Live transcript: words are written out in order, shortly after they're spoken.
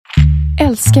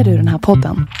Älskar du den här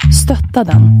podden? Stötta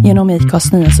den genom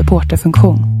IKAs nya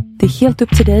supporterfunktion. Det är helt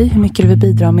upp till dig hur mycket du vill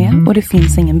bidra med och det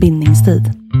finns ingen bindningstid.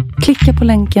 Klicka på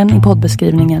länken i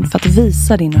poddbeskrivningen för att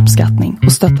visa din uppskattning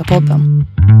och stötta podden.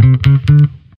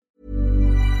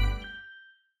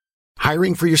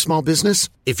 Hiring for your small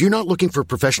business? If you're not looking for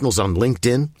professionals on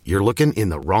LinkedIn, you're looking in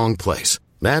the wrong place.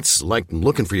 That's like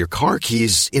looking for your car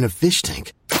keys in a fish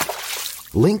tank.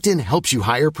 LinkedIn helps you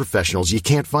hire professionals you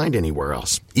can't find anywhere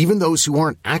else, even those who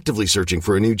aren't actively searching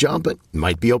for a new job but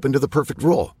might be open to the perfect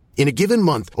role. In a given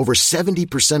month, over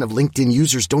 70% of LinkedIn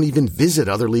users don't even visit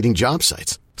other leading job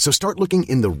sites. So start looking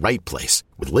in the right place.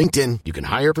 With LinkedIn, you can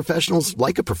hire professionals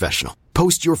like a professional.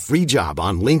 Post your free job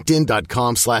on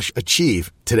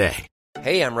linkedin.com/achieve today.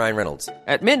 Hey, I'm Ryan Reynolds.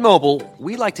 At Mint Mobile,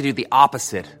 we like to do the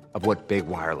opposite of what Big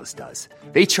Wireless does.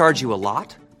 They charge you a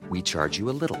lot. We charge you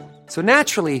a little. So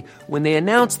naturally, when they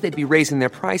announced they'd be raising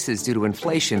their prices due to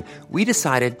inflation, we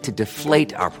decided to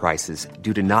deflate our prices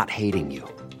due to not hating you.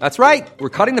 That's right. We're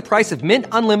cutting the price of Mint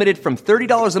Unlimited from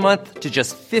 $30 a month to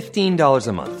just $15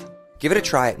 a month. Give it a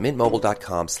try at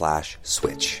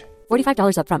mintmobile.com/switch.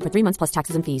 $45 up front for 3 months plus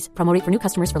taxes and fees. Promo rate for new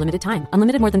customers for limited time.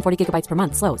 Unlimited more than 40 gigabytes per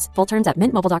month. Slows full terms at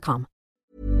mintmobile.com.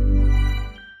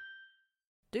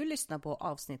 Du lyssnar på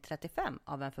avsnitt 35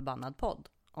 av En förbannad podd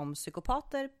om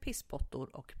psykopater,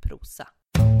 pisspottor och prosa.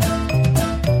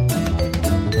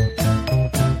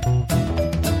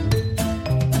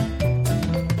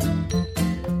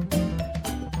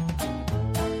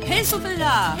 Hej Sofia!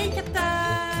 Hej Katta!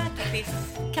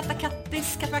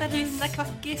 Kattis, Katarina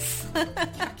Kvackis.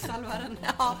 Kappsalvaren.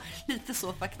 Ja, lite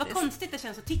så faktiskt. Vad konstigt det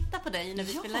känns att titta på dig när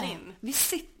vi spelar in. Vi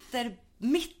sitter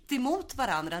mitt emot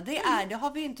varandra. Det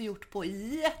har vi inte gjort på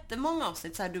jättemånga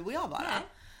avsnitt, så här du och jag bara.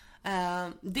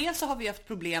 Dels så har vi haft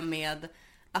problem med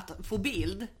att få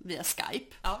bild via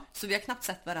Skype. Ja. Så vi har knappt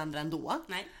sett varandra ändå.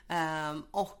 Nej.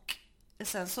 Och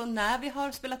sen så när vi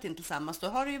har spelat in tillsammans, då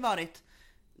har det ju varit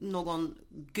någon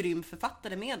grym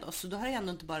författare med oss. Så då har det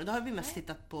ändå inte bara, då har vi mest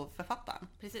tittat på författaren.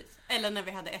 Precis. Eller när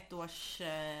vi hade ett års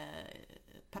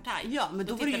partaj. Ja, men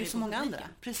då var det ju så många andra.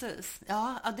 Precis.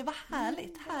 Ja, det var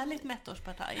härligt med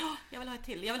ettårspartaj. Ja, jag vill ha ett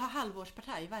till. Jag vill ha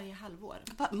halvårspartaj varje halvår.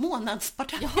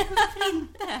 Månadspartaj? Ja, varför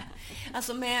inte?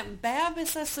 Alltså med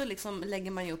bebisar så liksom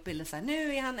lägger man ju upp bilder så här,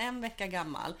 nu är han 1 vecka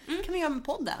gammal. Kan vi göra med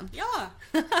podden? Ja.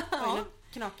 Nu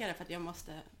knakar det för att jag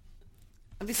måste...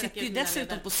 Vi sitter ju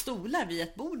dessutom på stolar vid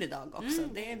ett bord idag också.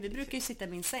 Vi brukar ju sitta i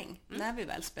min säng när vi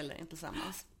väl spelar in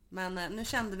tillsammans. Men nu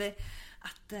kände vi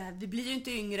att vi blir ju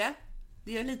inte yngre.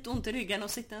 Det gör lite ont i ryggen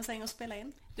att sitta i en säng och spela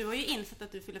in. Du har ju insett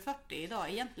att du fyller 40 idag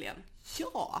egentligen.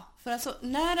 Ja, för alltså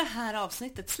när det här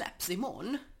avsnittet släpps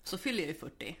imorgon så fyller jag ju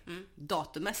 40.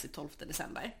 Datummässigt 12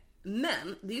 december.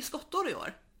 Men det är ju skottår i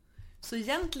år. Så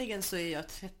egentligen så är jag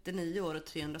 39 år och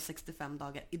 365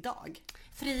 dagar idag.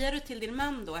 Friar du till din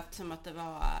man då eftersom att det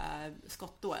var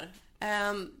skottår?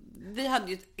 Vi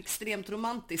hade ju ett extremt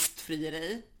romantiskt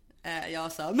frieri.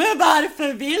 Jag sa, men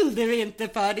varför vill du inte?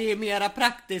 För det är mera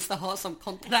praktiskt att ha som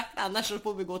kontrakt, annars så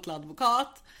får vi gå till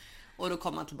advokat. Och då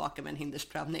kom han tillbaka med en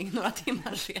hindersprövning några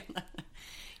timmar senare.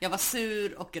 Jag var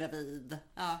sur och gravid.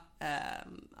 Ja.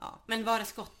 Men var det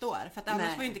skottår? För att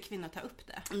annars får ju inte kvinnor ta upp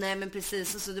det. Nej, men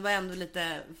precis. Så det var ändå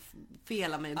lite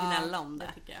fel av mig att gnälla om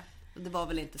det. Och det var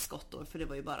väl inte skottår, för det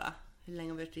var ju bara, hur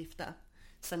länge har vi varit gifta?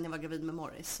 Sen jag var gravid med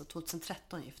Morris, och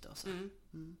 2013 gifte oss.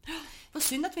 Vad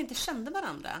synd att vi inte kände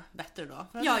varandra bättre då.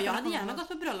 Ja, jag hade gärna gått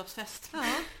på bröllopsfest.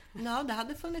 Ja, det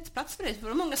hade funnits plats för dig. För det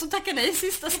var många som tackade nej i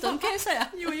sista stund, kan jag säga.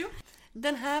 Jo.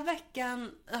 Den här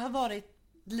veckan har varit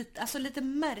lite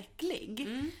märklig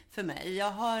för mig.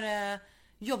 Jag har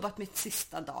jobbat mitt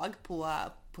sista dag på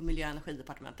Miljö- och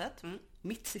energidepartementet.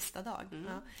 Mitt sista dag.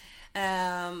 Ja.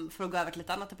 För att gå över till ett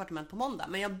annat departement på måndag.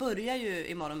 Men jag börjar ju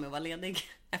imorgon med att vara ledig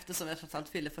eftersom jag trots allt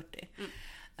fyller 40.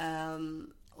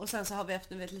 Och sen så har vi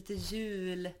efter lite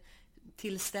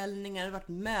jultillställningar, det har varit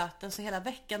möten, så hela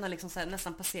veckan har liksom så här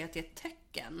nästan passerat i ett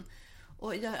töcken.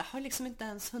 Och jag har liksom inte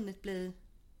ens hunnit bli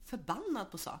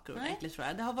förbannad på saker ordentligt, tror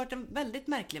jag. Det har varit en väldigt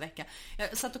märklig vecka.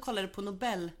 Jag satt och kollade på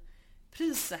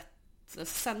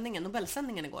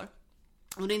Nobelsändningen igår.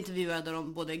 Och då intervjuade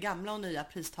de både gamla och nya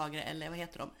pristagare, eller vad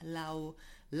heter de?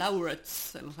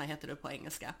 Laureates, eller vad heter det på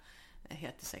engelska. Det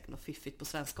heter säkert något fiffigt på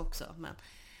svenska också. Men,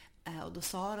 och då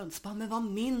sa de, men vad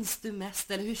minns du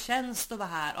mest? Eller hur känns det att vara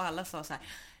här? Och alla sa så här,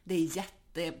 det är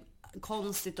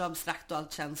jättekonstigt och abstrakt och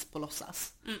allt känns på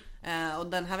låtsas. Och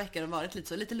den här veckan har varit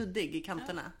lite luddig i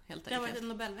kanterna, helt enkelt. Det har varit en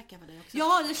Nobelvecka för dig också.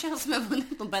 Ja, det känns som jag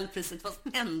vunnit Nobelpriset, fast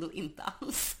ändå inte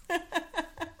alls.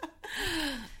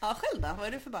 Ja, själv då? Vad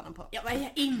är du förbannad på? Jag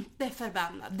är inte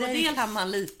förbannad. Det kan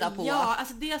man lita på. Ja,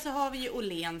 alltså dels så har vi ju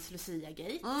Åhléns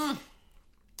Lucia-gate.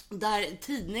 Där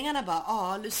tidningarna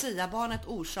bara, Lucia-barnet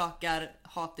orsakar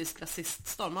hatisk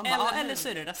rasiststorm. Man bara, eller så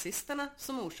är det rasisterna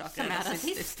som orsakar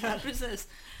rasister. Precis.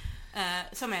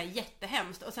 Som är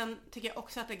jättehemskt. Och sen tycker jag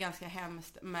också att det är ganska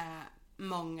hemskt med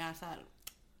många så här,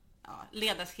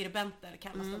 ledarskribenter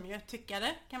kallas de ju,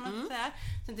 tyckare kan man säga.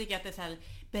 Sen tycker jag att det är så här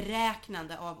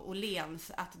beräknande av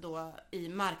Åhléns att då i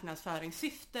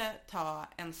marknadsföringssyfte ta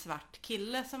en svart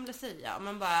kille som Lucia. Och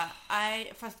man bara,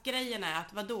 nej, fast grejen är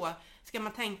att vadå? Ska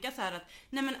man tänka så här att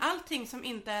nej, men allting som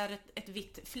inte är ett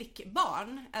vitt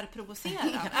flickbarn är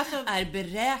provocerande. Alltså, är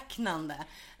beräknande.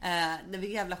 Det är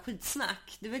jävla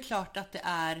skitsnack. Det är väl klart att det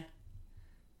är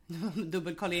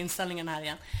dubbelkolla inställningen här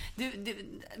igen.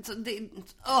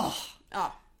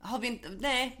 Har vi inte,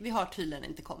 nej, vi har tydligen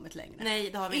inte kommit längre. Nej,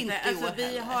 det har vi inte. Alltså,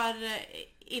 vi har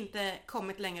inte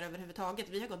kommit längre överhuvudtaget.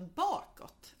 Vi har gått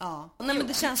bakåt. Ja. Nej, men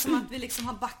det känns som att vi liksom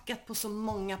har backat på så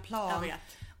många plan. Jag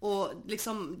vet. Och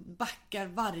liksom backar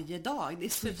varje dag. Det är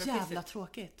så jävla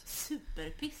tråkigt.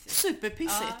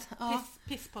 Superpissigt. Ja.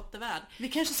 Pisspottervärld.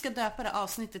 Vi kanske ska döpa det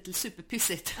avsnittet till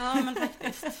superpissigt. Ja, men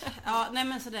faktiskt. Ja, nej,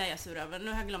 men så det är jag sur över.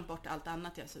 Nu har jag glömt bort allt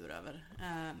annat jag är sur över.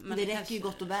 Men det räcker ju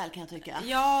gott och väl, kan jag tycka.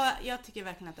 Ja, jag tycker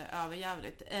verkligen att det är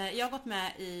överjävligt. Jag har gått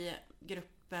med i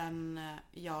gruppen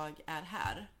Jag är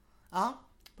här. Ja.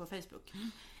 På Facebook.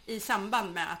 I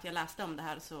samband med att jag läste om det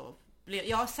här så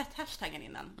jag har sett hashtaggen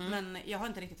innan, men jag har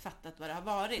inte riktigt fattat vad det har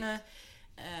varit.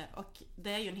 Och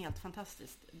det är ju en helt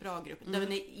fantastiskt bra grupp.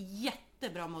 Den är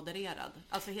jättebra modererad.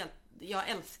 Alltså jag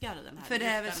älskar den här. För det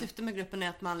är väl syftet med gruppen är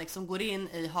att man liksom går in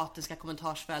i hatiska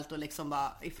kommentarsfält och liksom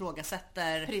bara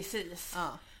ifrågasätter. Precis. Ja.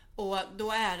 Och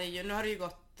då är det ju, nu har det ju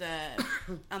gått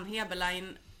Ann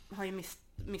Heberlein har ju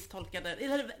misstolkade.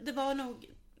 Det var nog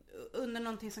under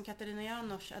någonting som Katarina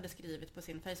Janouch hade skrivit på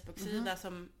sin Facebook-sida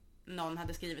som någon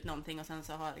hade skrivit någonting och sen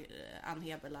så har Ann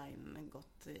Heberlein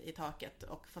gått i taket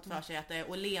och fått för sig att det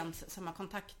är Åhléns som har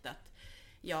kontaktat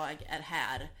Jag är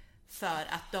här för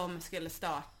att de skulle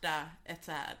starta ett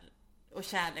så här och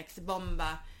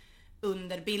kärleksbomba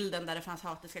under bilden där det fanns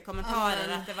hatiska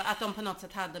kommentarer, att de på något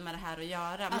sätt hade med det här att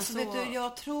göra. Men alltså vet du,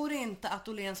 jag tror inte att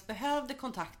Åhléns behövde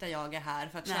kontakta Jag är här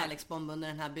för att kärleksbomba under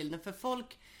den här bilden, för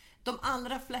folk, de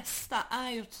allra flesta är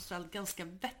ju trots allt ganska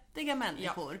vettiga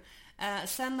människor.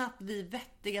 Sen att vi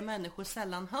vettiga människor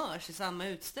sällan hörs i samma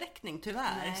utsträckning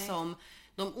tyvärr som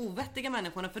de ovettiga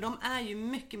människorna, för de är ju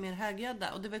mycket mer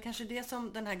högljudda och det är väl kanske det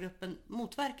som den här gruppen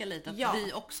motverkar lite, att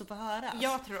vi också får höras.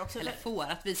 Jag tror också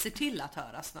att vi ser till att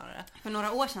höras snarare. För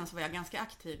några år sedan så var jag ganska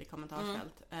aktiv i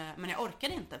kommentarsfält, men jag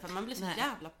orkade inte för man blir så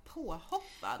jävla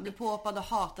påhoppad. Du påhoppad och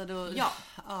hatad och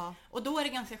och då är det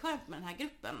ganska skönt med den här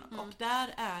gruppen och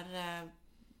där är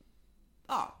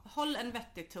håll en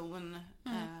vettig ton.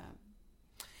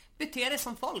 Bete dig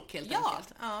som folk helt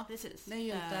enkelt. Ja, precis. Det är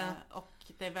ju inte... och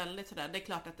det är väldigt sådär, det är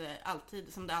klart att det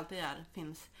alltid, som det alltid är,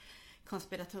 finns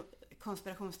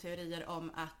konspirationsteorier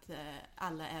om att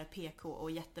alla är PK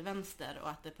och jättevänster och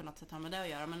att det på något sätt har med det att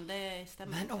göra, men det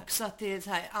stämmer inte. Men också att det är så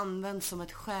här, används som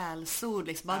ett skällsord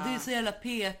liksom. Bara, du är så jävla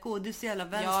PK, du är så jävla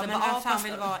vänster. Ja, men vem fan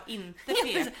vill vara inte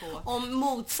PK? Om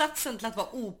motsatsen till att vara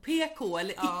OPK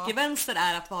eller icke-vänster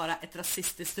är att vara ett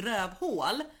rasistiskt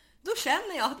rövhål, då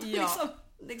känner jag att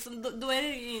liksom, då är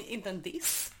det inte en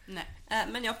diss. Nej.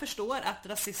 Men jag förstår att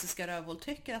rasistiska rövhål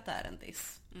tycker att det är en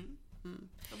diss.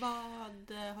 Vad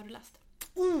har du läst?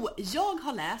 Jag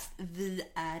har läst Vi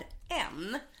är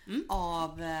en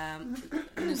av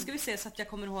nu ska vi se så att jag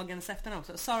kommer ihåg hennes efternamn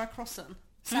också. Sarah Crossan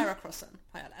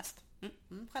har jag läst.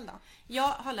 Själv då? Jag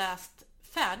har läst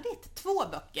färdigt 2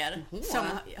 böcker som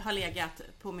har legat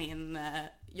på min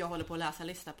jag håller på att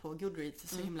läsa-lista på Goodreads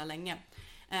så himla länge.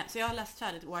 Så jag har läst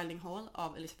färdigt Wilding Hall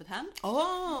av Elizabeth Hand.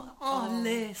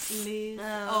 Liz.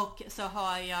 Och så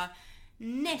har jag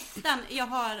jag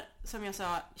har, som jag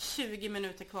sa, 20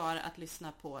 minuter kvar att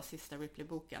lyssna på sista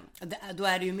Ripley-boken. Då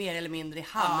är det ju mer eller mindre i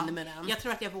hamn med den. Jag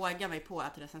tror att jag vågar mig på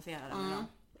att recensera den idag.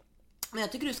 Men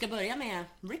jag tycker du ska börja med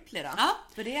Ripley då. Ja.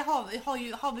 För det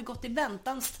har vi gått i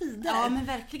väntans tider. Ja, men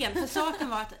verkligen. För saken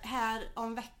var att här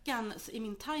om veckan i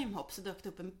min timehop så dök det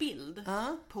upp en bild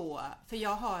på, för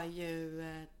jag har ju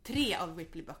 3 av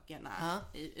Ripley-böckerna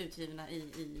utgivna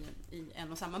i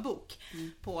en och samma bok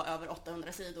på över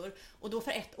 800 sidor. Och då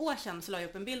för 1 år sedan så la jag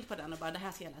upp en bild på den och bara, det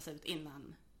här ska jag läsa ut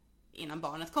innan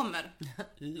barnet kommer.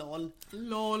 Lol.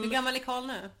 Hur gammal är Karl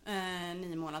nu?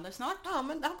 9 månader snart. Ja,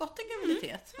 men det har gått en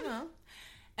graviditet.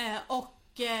 Och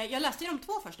jag läste ju de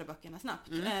 2 första böckerna snabbt.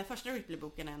 Första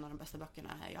Ripley-boken är en av de bästa böckerna.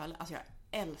 Jag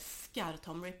älskar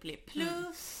Tom Ripley.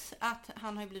 Plus att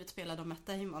han har ju blivit spelad av Matt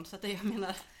Damon. Så att det jag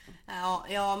menar...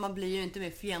 Ja, man blir ju inte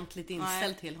mer fientligt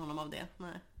inställd till honom av det.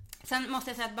 Nej. Sen måste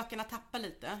jag säga att böckerna tappar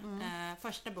lite.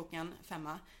 Första boken 5,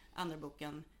 andra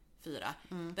boken 4.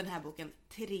 Den här boken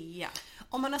 3.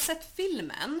 Om man har sett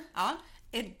filmen, Ja.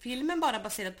 är filmen bara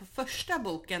baserad på första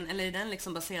boken eller är den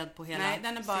liksom baserad på hela? Nej,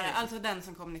 den är bara, serien? alltså den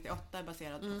som kom 98 är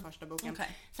baserad på första boken.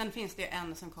 Okej. Sen finns det ju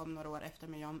en som kom några år efter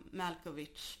med John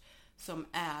Malkovich som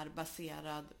är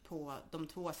baserad på de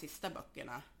 2 sista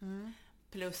böckerna.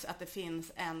 Plus att det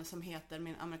finns en som heter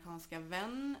Min amerikanska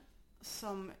vän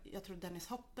som jag tror Dennis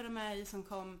Hopper är med i, som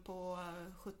kom på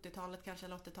 70-talet kanske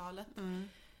eller 80-talet.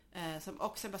 Som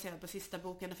också är baserad på sista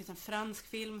boken. Det finns en fransk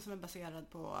film som är baserad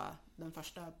på den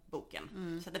första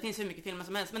boken. Så det finns hur mycket filmer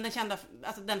som helst. Men den kända,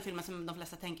 alltså den filmen som de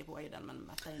flesta tänker på är den med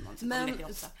Matt Damon som kom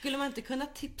 98. Skulle man inte kunna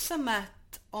tipsa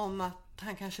Matt om att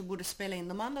han kanske borde spela in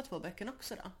de andra 2 böckerna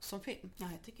också då, som film?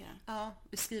 Ja, jag tycker det. Ja,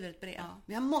 vi skriver ett brev. Ja.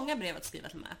 Vi har många brev att skriva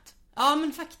till Matt. Ja,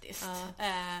 men faktiskt.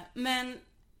 Ja. Men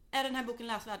är den här boken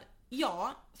läsvärd?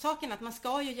 Ja, saken är att man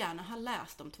ska ju gärna ha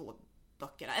läst de 2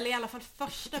 böckerna. Eller i alla fall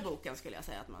första boken skulle jag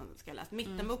säga att man ska läsa.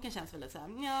 Mittenboken känns väl lite så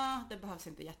här, ja, det behövs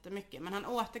inte jättemycket. Men han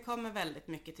återkommer väldigt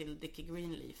mycket till Dickie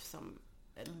Greenleaf som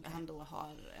han då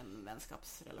har en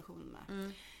vänskapsrelation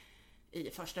med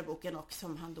i första boken och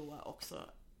som han då också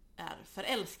är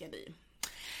förälskad i.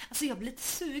 Alltså jag blir lite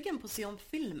sugen på att se om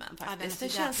filmen faktiskt. Ja,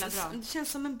 den är så jäkla bra. Det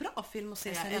känns som en bra film att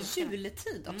se så här i älskar den.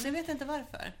 juletid också. Jag vet inte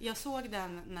varför. Jag såg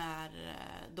den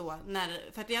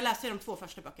för att jag läste de 2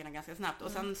 första böckerna ganska snabbt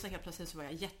och sen så helt plötsligt så var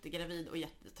jag jättegravid och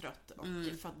jättetrött och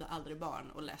födde aldrig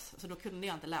barn och less. Så då kunde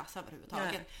jag inte läsa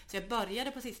överhuvudtaget. Nej. Så jag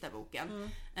började på sista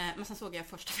boken men sen såg jag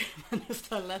första filmen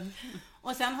istället.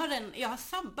 Och sen har jag har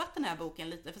sabbat den här boken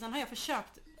lite för sen har jag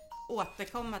försökt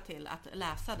återkomma till att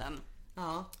läsa den.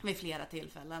 Ja. Vid flera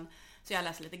tillfällen. Så jag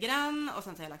läste lite grann och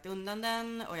sen så har jag lagt undan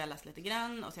den och jag läste lite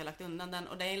grann och så har jag lagt undan den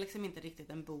och det är liksom inte riktigt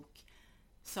en bok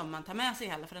som man tar med sig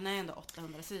heller för den är ändå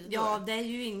 800 sidor. Ja, det är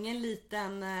ju ingen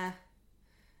liten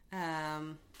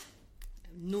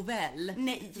novell.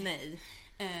 Nej.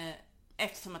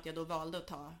 Eftersom att jag då valde att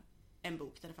ta en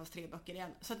bok där det fanns 3 böcker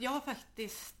igen. Så att jag har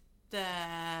faktiskt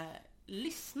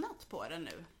lyssnat på den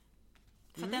nu.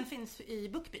 För att den finns i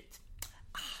BookBeat.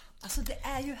 Alltså det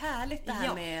är ju härligt det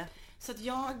här med... Så att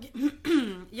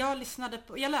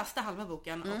jag läste halva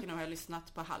boken och nu har jag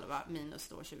lyssnat på halva minus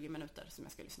då 20 minuter som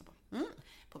jag ska lyssna på.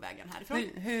 På vägen härifrån.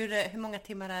 Hur många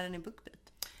timmar är den i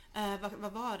BookBeat?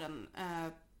 Vad var den?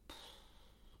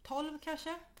 12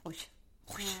 kanske? Oj,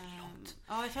 långt.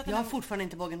 Ja, jag har fortfarande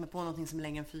inte vågat mig på någonting som är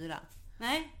längre än 4.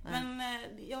 Nej, men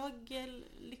jag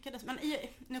lyckades. Men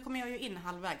nu kommer jag ju in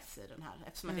halvvägs i den här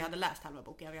eftersom att jag hade läst halva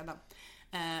boken redan.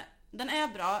 Den är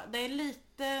bra. Det är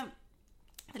lite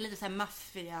så här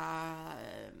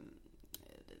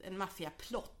en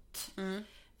maffiaplott.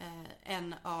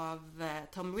 En av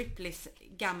Tom Ripleys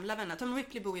gamla vänner. Tom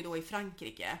Ripley bor ju då i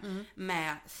Frankrike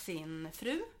med sin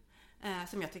fru.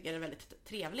 Som jag tycker är väldigt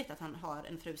trevligt att han har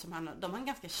en fru som de har en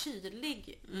ganska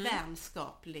kylig,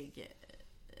 vänskaplig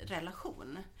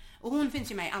relation. Och hon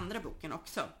finns ju med i andra boken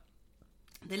också.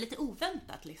 Det är lite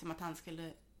oväntat liksom att han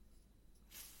skulle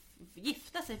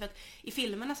gifta sig för att i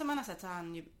filmerna som man har sett så har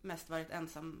han ju mest varit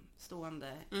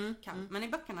ensamstående men i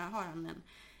böckerna har han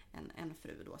en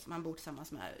fru då som han bor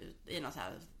tillsammans med i någon så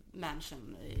här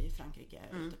mansion i Frankrike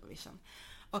ute på vischan.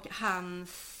 Och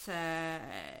hans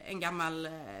en gammal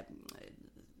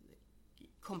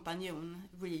kompanjon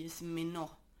Reeves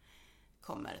Minot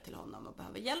kommer till honom och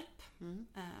behöver hjälp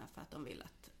för att de vill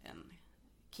att en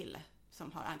kille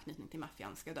som har anknytning till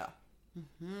maffian ska dö.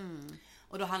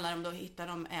 Och då handlar det om, då hittar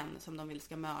de en som de vill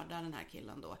ska mörda den här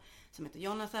killen då, som heter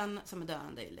Jonathan, som är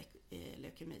döende i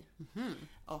leukemi.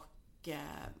 Och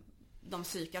de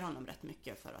psykar honom rätt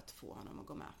mycket för att få honom att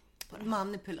gå med på det.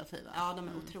 Manipulativa. Ja, de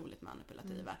är otroligt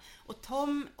manipulativa. Och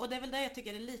Tom, och det är väl det jag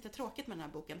tycker är lite tråkigt med den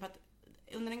här boken, för att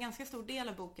under en ganska stor del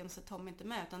av boken så är Tom inte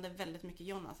med, utan det är väldigt mycket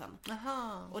Jonathan.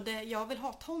 Aha. Och jag vill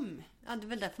ha Tom. Ja, det är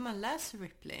väl därför man läser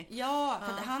Ripley. Ja,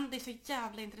 för det är så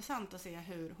jävla intressant att se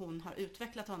hur hon har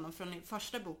utvecklat honom från i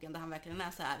första boken där han verkligen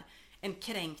är så här en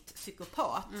kränkt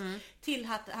psykopat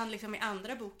till att han liksom i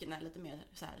andra boken är lite mer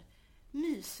så här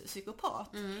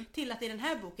myspsykopat till att i den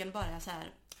här boken bara är så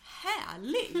här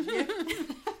härlig.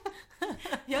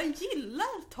 Jag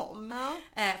gillar Tom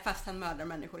fast han mördar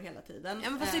människor hela tiden. Ja,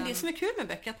 men fast det är det som är kul med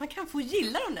böcker, att man kan få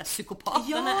gilla de där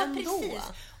psykopaterna ändå. Precis.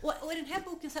 Och i den här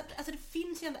boken så alltså det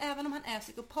finns ju ändå, även om han är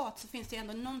psykopat så finns det ju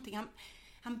ändå någonting,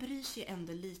 han bryr sig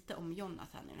ändå lite om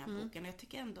Jonathan i den här boken och jag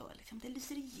tycker ändå liksom, det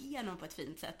lyser igenom på ett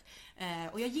fint sätt.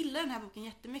 Och jag gillar den här boken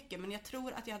jättemycket, men jag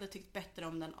tror att jag hade tyckt bättre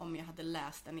om den om jag hade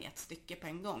läst den i ett stycke på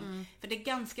en gång. För det är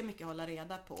ganska mycket att hålla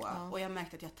reda på och jag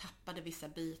märkte att jag tappade vissa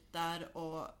bitar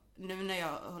och nu när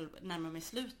jag närmar mig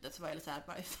slutet så var jag lite så här,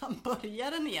 var fan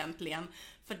börjar den egentligen?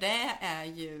 För det är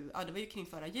ju, det var ju kring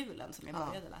förra julen som jag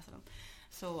började läsa den.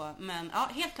 Så, men ja,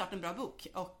 helt klart en bra bok.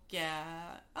 Och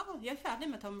ja, jag är färdig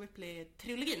med Tom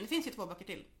Ripley-trilogin. Det finns ju 2 böcker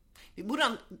till. Vi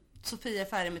borde Sofia är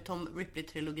färdig med Tom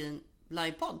Ripley-trilogin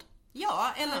livepodd.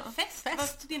 Ja, eller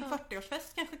fest. Din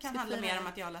 40-årsfest kanske kan handla mer om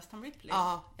att jag har läst Tom Ripley.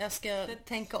 Ja, jag ska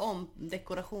tänka om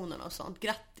dekorationen och sånt.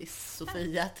 Grattis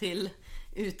Sofia till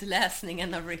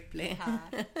utläsningen av Ripley.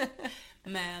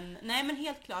 Men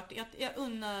helt klart, jag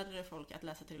unnar folk att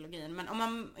läsa trilogin. Men om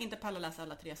man inte pallar läsa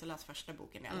alla 3 så läs första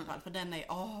boken i alla fall. För den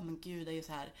är, men gud, det är ju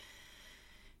så här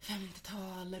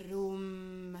 50-tal,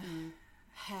 Rom,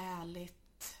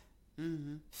 härligt,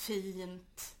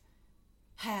 fint,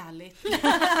 härligt.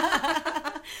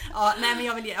 Ja, nej men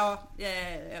jag vill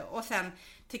och sen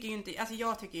tycker ju inte, alltså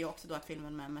jag tycker ju också då att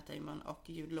filmen med Matt Damon och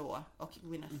Jude Law och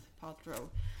Gwyneth Paltrow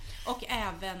och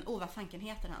även, vad fanken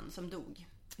heter han som dog?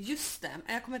 Just det,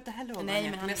 jag kommer inte heller ihåg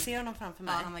men jag ser honom framför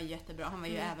mig. Ja, han var jättebra. Han var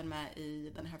ju även med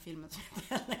i den här filmen som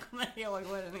jag kommer ihåg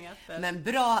vad den heter. Men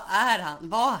bra är han,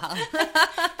 var han?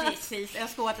 Precis, jag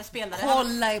såg att jag spelade.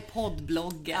 Kolla i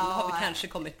poddbloggen, har vi kanske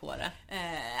kommit på det.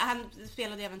 Han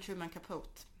spelade även Truman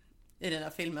Capote. I den här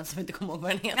filmen som inte kommer ihåg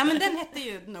vad den heter. Ja, men den hette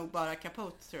ju nog bara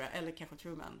Capote, tror jag. Eller kanske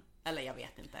Truman. Eller jag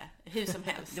vet inte. Hur som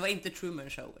helst. Det var inte Truman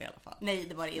Show i alla fall. Nej,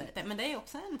 det var det inte. Men det är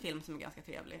också en film som är ganska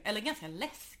trevlig. Eller ganska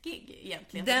läskig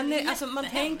egentligen. Den är, alltså man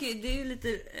tänker, det är ju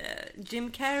lite...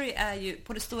 Jim Carrey är ju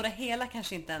på det stora hela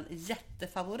kanske inte en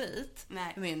jättefavorit.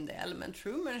 Nej. För min del. Men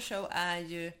Truman Show är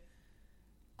ju...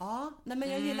 Ja, nej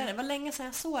men jag gillar det. Det var länge sedan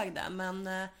jag såg det. Men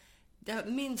jag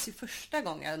minns ju första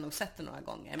gången, jag har nog sett det några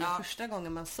gånger. Men första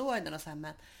gången man såg den och så här,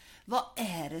 men... Vad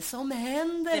är det som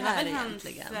händer här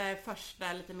egentligen? Det var väl hans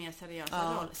första lite mer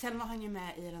seriösa roll. Sen var han ju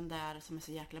med i den där som är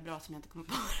så jäkla bra som jag inte kommer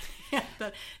på vad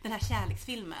heter. Den här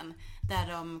kärleksfilmen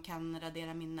där de kan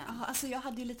radera minnen. Ja, alltså jag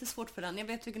hade ju lite svårt för den. Jag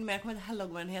vet inte mer, jag kommer inte heller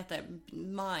ihåg vad den heter.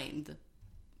 Mind.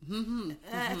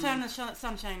 Eternal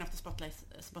Sunshine of the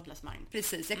Spotless Mind.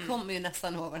 Precis, jag kommer ju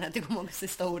nästan ihåg vad den heter. Jag kommer ihåg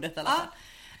sista ordet i alla fall.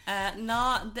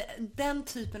 Den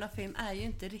typen av film är ju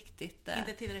inte riktigt...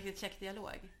 Inte tillräckligt check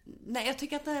dialog. Nej, jag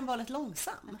tycker att den var lite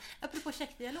långsam. Apropå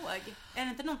check dialog, är det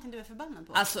inte någonting du är förbannad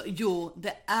på? Alltså, jo,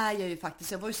 det är jag ju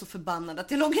faktiskt. Jag var ju så förbannad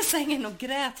att jag låg i sängen och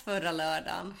grät förra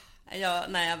lördagen.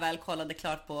 När jag väl kollade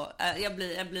klart på... Jag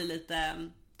blir lite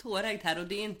tårögd här och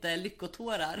det är inte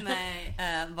lyckotårar.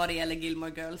 Nej. Vad det gäller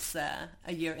Gilmore Girls A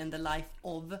Year in the Life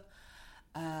of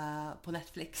på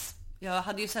Netflix. Jag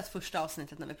hade ju sett första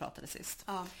avsnittet när vi pratade sist.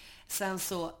 Ja. Sen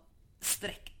så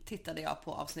tittade jag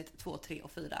på avsnitt 2, 3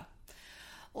 och 4.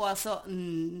 Och alltså,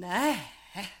 nej.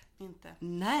 Inte.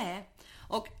 Nej.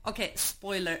 Och okej,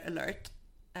 spoiler alert.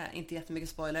 Inte jättemycket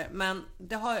spoiler. Men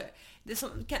det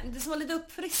som var lite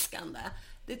uppfriskande,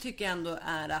 det tycker jag ändå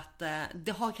är att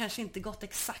det har kanske inte gått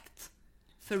exakt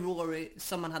för Rory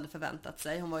som man hade förväntat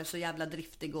sig. Hon var ju så jävla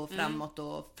driftig och framåt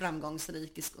och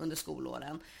framgångsrik under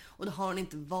skolåren. Och det har hon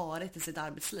inte varit i sitt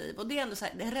arbetsliv. Och det är ändå så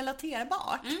här, det är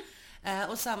relaterbart.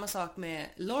 Och samma sak med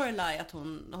Lorelai, att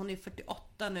hon är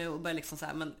 48 nu och börjar liksom så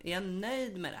här, men är jag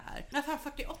nöjd med det här? Nej, fan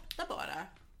 48 bara.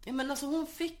 Ja, men alltså hon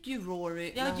fick ju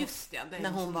Rory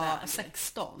när hon var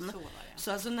 16. Så var det.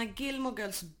 Så alltså när Gilmore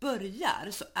Girls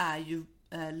börjar så är ju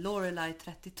Lorelai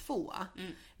 32,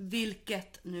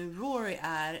 vilket nu Rory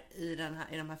är i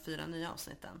de här 4 nya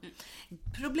avsnitten.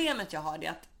 Problemet jag har är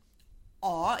att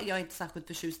jag är inte särskilt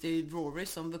förtjust i Rory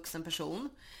som vuxen person.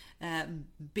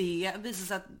 B, visar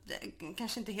sig att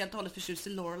kanske inte helt och hållet förtjust i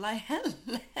Lorelai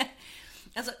heller.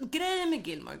 Alltså grejen med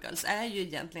Gilmore Girls är ju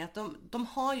egentligen att de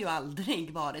har ju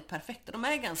aldrig varit perfekta. De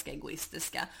är ganska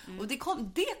egoistiska. Och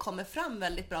det kommer fram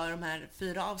väldigt bra i de här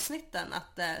 4 avsnitten,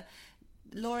 att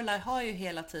Lorelai har ju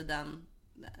hela tiden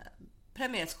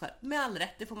premierat sig själv. Med all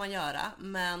rätt, det får man göra.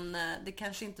 Men det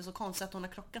kanske inte är så konstigt att hon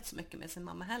har krockat så mycket med sin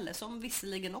mamma heller. Som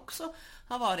visserligen också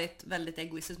har varit väldigt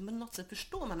egoistisk. Men på något sätt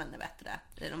förstår man henne bättre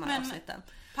i de här avsnitten.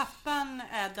 Pappan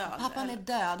är död. Pappan är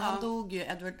död. Han dog ju,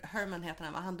 Edward Herman heter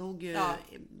han va? Han dog ju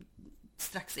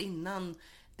strax innan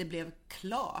det blev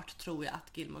klart, tror jag,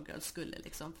 att Gilmore Girls skulle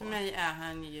liksom få... För mig är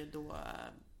han ju då...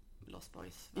 Lost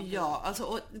Boys. Ja, alltså,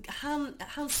 och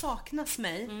han saknas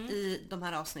mig i de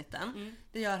här avsnitten.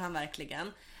 Det gör han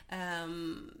verkligen.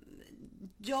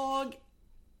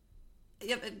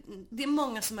 Det är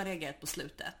många som har reagerat på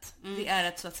slutet. Det är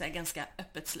ett så att säga ganska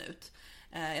öppet slut.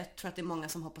 Jag tror att det är många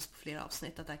som hoppas på flera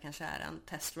avsnitt, att det kanske är en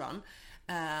testrun.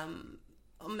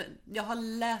 Jag har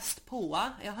läst på.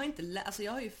 Jag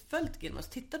har ju följt Gilmore,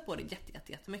 tittat på det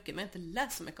jättemycket, men jag har inte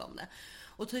läst så mycket om det.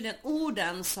 Och tydligen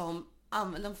orden som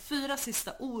de 4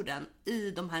 sista orden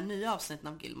i de här nya avsnitten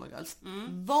av Gilmore Girls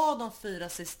var de 4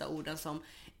 sista orden som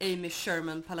Amy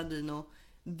Sherman Palladino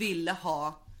ville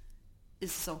ha i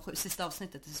säsong 7, sista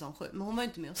avsnittet i säsong 7. Men hon var ju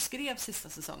inte med och skrev sista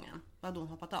säsongen. Då hade hon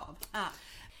hoppat av.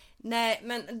 Nej,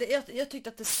 men jag tyckte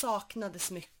att det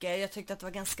saknades mycket. Jag tyckte att det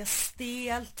var ganska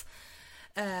stelt.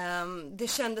 Det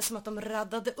kändes som att de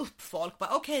raddade upp folk.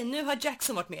 Okej, nu har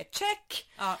Jackson varit med.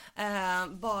 Check!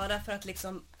 Bara för att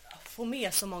liksom få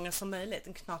med så många som möjligt.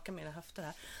 Den knakar mina höfter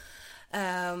här.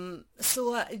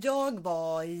 Så jag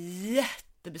var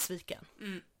jättebesviken.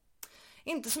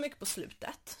 Inte så mycket på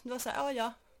slutet. Det var så här,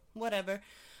 ja, whatever.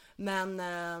 Men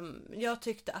jag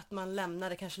tyckte att man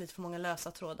lämnade kanske lite för många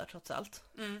lösa trådar trots allt.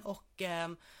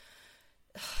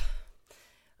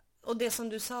 Och det som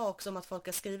du sa också om att folk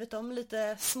har skrivit om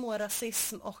lite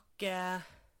smårasism och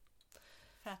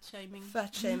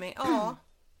fatshaming. Ja,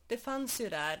 det fanns ju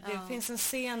där. Det finns en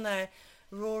scen när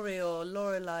Rory och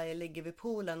Lorelai ligger vid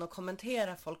poolen och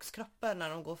kommenterar folks kroppar när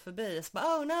de går förbi. Så bara,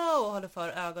 oh no, och håller för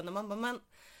ögonen. Och man bara, men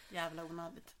jävla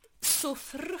onödigt. Så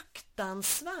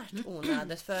fruktansvärt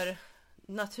onödigt, för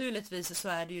naturligtvis så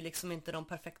är det ju liksom inte de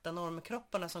perfekta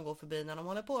normkropparna som går förbi när de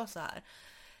håller på så här.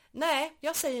 Nej,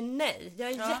 jag säger nej.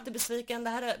 Jag är jättebesviken. Det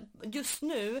här är just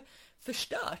nu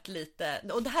förstört lite.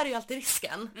 Och det här är ju alltid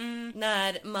risken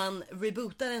när man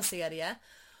rebootar en serie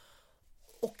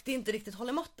och det inte riktigt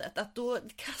håller måttet. Att då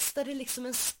kastar det liksom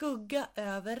en skugga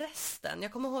över resten.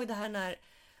 Jag kommer ihåg det här när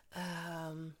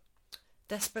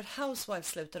Desperate Housewives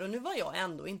slutade. Och nu var jag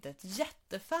ändå inte ett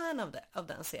jättefan av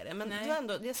den serien. Men det var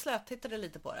ändå, jag slötittade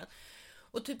lite på den.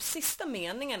 Och typ sista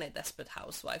meningen i Desperate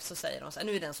Housewives så säger de så här,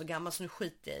 nu är den så gammal så nu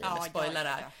skiter jag i med spoiler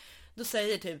här. Då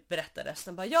säger typ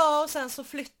berättarrösten bara, ja, och sen så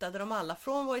flyttade de alla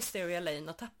från Wisteria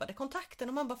Lane och tappade kontakten.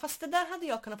 Och man bara, fast det där hade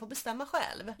jag kunnat få bestämma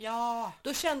själv. Ja.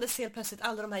 Då kändes helt plötsligt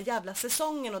alla de här jävla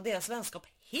säsongen och deras vänskap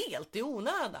helt i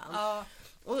onödan. Ja.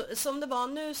 Och som det var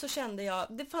nu så kände jag,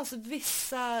 det fanns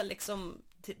vissa liksom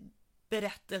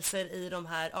berättelser i de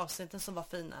här avsnitten som var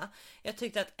fina. Jag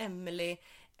tyckte att Emily,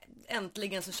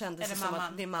 äntligen så kändes det som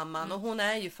att det är mamman. Och hon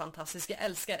är ju fantastisk, jag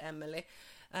älskar Emily.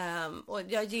 Och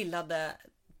jag gillade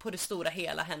på det stora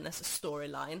hela hennes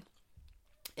storyline.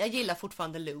 Jag gillar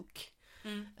fortfarande Luke.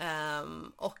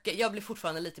 Och jag blir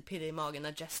fortfarande lite pirrig i magen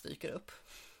när Jess dyker upp.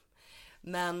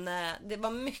 Men det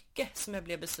var mycket som jag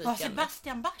blev besviken. Var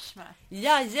Sebastian Bach med?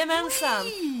 Jajamensan!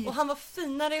 Oj! Och han var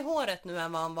finare i håret nu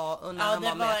än vad han var när han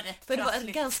var med. För det var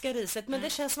ganska risigt. Men det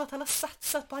känns som att han har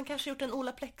satsat på, han kanske gjort en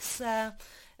Olaplex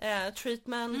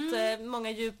treatment, många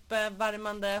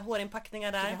värmande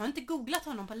hårinpackningar där. Jag har inte googlat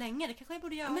honom på länge, det kanske jag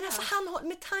borde göra. Men alltså han,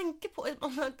 med tanke på,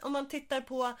 om man tittar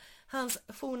på hans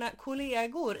forna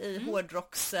kollegor i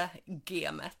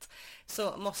hårdrocksgamet,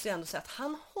 så måste jag ändå säga att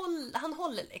han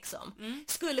håller liksom.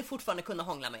 Skulle fortfarande kunna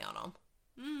hångla med honom.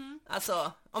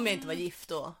 Alltså, om jag inte var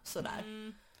gift och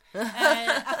sådär.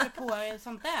 Apropå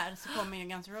sånt där så kommer ju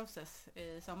Guns N' Roses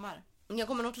i sommar. Jag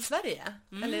kommer nog till Sverige.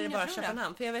 Eller är det bara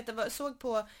Köpenhamn? För jag vet, jag såg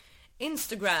på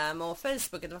Instagram och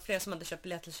Facebook att det var flera som hade köpt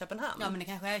biljett till Köpenhamn. Ja, men det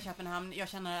kanske är Köpenhamn. Jag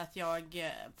känner att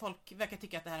folk verkar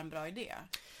tycka att det här är en bra idé.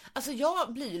 Alltså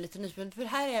jag blir ju lite nyfiken, för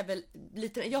här är väl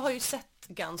lite, jag har ju sett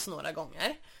Guns några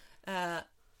gånger.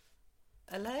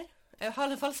 Eller? Jag har i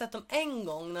alla fall sett dem en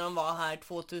gång när de var här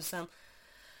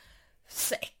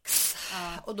 2006.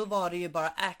 Och då var det ju bara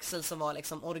Axl som var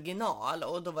liksom original,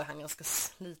 och då var han ganska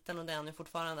sliten, och det är han ju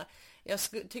fortfarande. Jag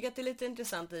tycker att det är lite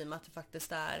intressant i och med att det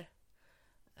faktiskt är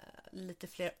lite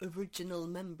fler original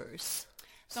members.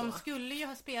 De skulle ju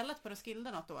ha spelat på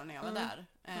Roskilde något år när jag var där.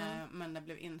 Men det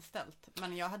blev inställt.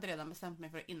 Men jag hade redan bestämt mig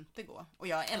för att inte gå. Och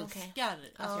jag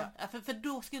älskar för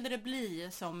då skulle det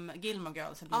bli som Gilmore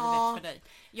Girls eller blivit för dig.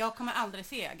 Jag kommer aldrig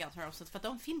se Guns N' Roses för att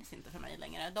de finns inte för mig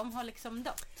längre. De har liksom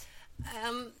dött.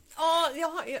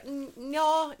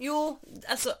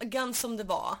 Alltså Guns som det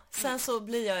var. Sen så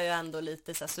blir jag ju ändå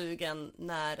lite så här sugen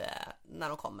när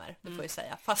de kommer, det får jag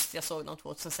säga. Fast jag såg dem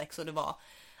 2006 och det var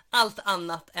allt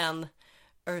annat än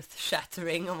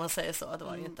earth-shattering, om man säger så. Det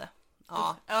var det ju inte.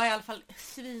 Ja. Jag är i alla fall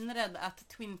svinrädd att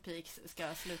Twin Peaks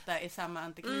ska sluta i samma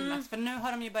antiklimax. För nu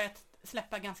har de ju börjat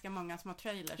släppa ganska många små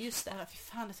trailers. Just det. Fy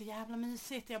fan, det är så jävla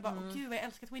mysigt. Jag bara, åh gud, jag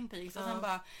älskar Twin Peaks. Och sen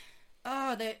bara,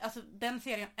 alltså den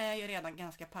serien är ju redan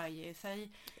ganska pajig i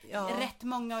sig. Rätt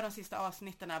många av de sista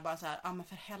avsnitten är bara så här, men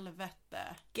för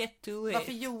helvete. Get to it.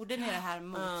 Varför gjorde ni det här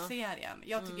mot serien?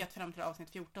 Jag tycker att fram till avsnitt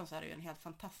 14 så är det ju en helt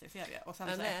fantastisk serie. Och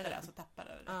sen så efter det så tappar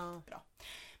det rätt bra.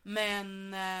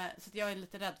 Men så att jag är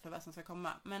lite rädd för vad som ska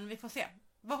komma. Men vi får se.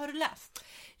 Vad har du läst?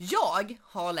 Jag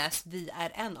har läst Vi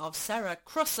är en av Sarah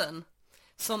Crossan,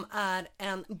 som är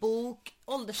en bok,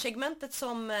 ålderssegmentet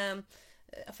som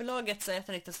förlaget säger att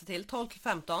den riktar sig till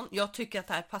 12-15. Jag tycker att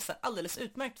det här passar alldeles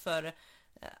utmärkt för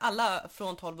alla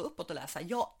från 12 och uppåt att läsa.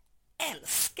 Jag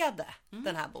älskade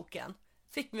den här boken.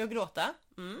 Fick mig att gråta.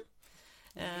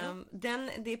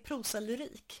 Det är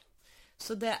prosalyrik.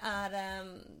 Så det är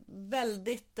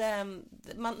väldigt,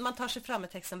 man tar sig fram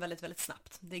med texten väldigt, väldigt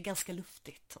snabbt. Det är ganska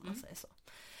luftigt om man säger så.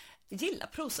 Jag gillar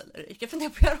prosalyrik. Jag funderar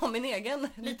på att göra om min egen.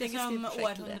 Lite som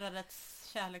århundradets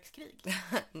kärlekskrig.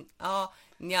 Ja.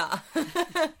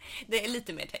 Det är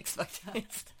lite mer text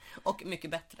faktiskt. Och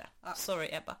mycket bättre. Sorry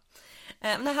Ebba.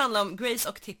 Men det handlar om Grace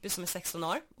och Tippy som är 16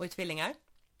 år och är tvillingar.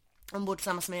 De bor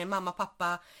tillsammans med en mamma,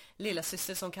 pappa, lilla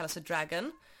syster som kallas för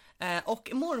Dragon. Och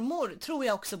mormor tror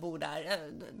jag också bor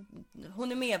där.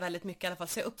 Hon är med väldigt mycket i alla fall,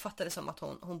 så jag uppfattar det som att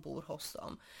hon bor hos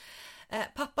dem.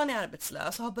 Pappan är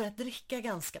arbetslös och har börjat dricka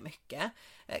ganska mycket.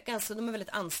 De är väldigt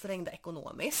ansträngda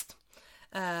ekonomiskt.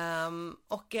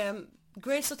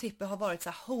 Grace och Tippy har varit så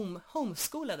här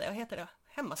homeskolade, vad heter det?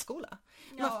 Hemmaskola.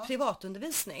 De har haft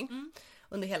privatundervisning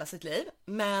under hela sitt liv,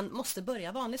 men måste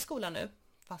börja vanlig skola nu.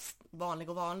 Fast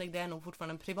vanlig, det är nog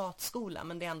fortfarande en privatskola,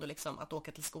 men det är ändå liksom att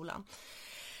åka till skolan.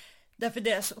 Därför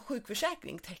deras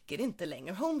sjukförsäkring täcker inte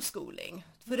längre homeschooling.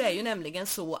 För det är ju nämligen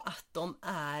så att de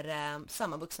är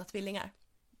sammanvuxna tvillingar.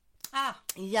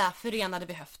 Ja, förenade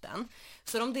vid höften.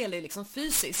 Så de delar ju liksom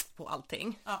fysiskt på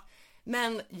allting.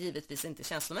 Men givetvis inte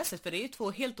känslomässigt, för det är ju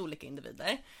två helt olika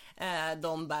individer.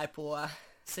 De bär på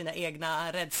sina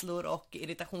egna rädslor och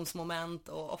irritationsmoment,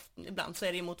 och ibland så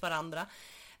är det emot varandra.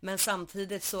 Men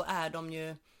samtidigt så är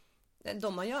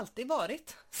de har ju alltid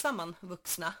varit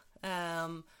sammanvuxna.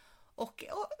 Och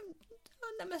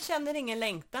man känner ingen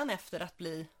längtan efter att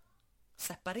bli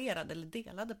separerade eller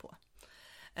delade på.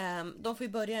 De får ju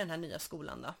börja den här nya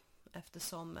skolan då,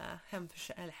 eftersom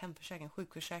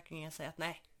sjukförsäkringen säger att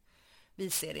nej, vi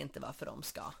ser inte varför de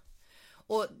ska.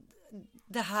 Och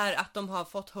det här att de har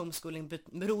fått homeschooling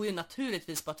beror ju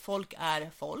naturligtvis på att folk är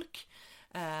folk.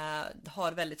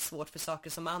 Har väldigt svårt för saker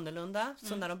som är annorlunda.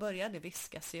 Så när de börjar, det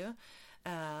viskas ju.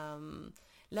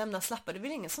 Lämna slappa, det är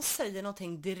väl ingen som säger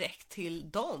någonting direkt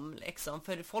till dem liksom,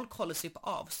 för folk håller sig på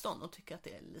avstånd och tycker att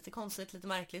det är lite konstigt, lite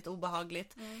märkligt,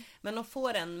 obehagligt. Men de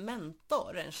får en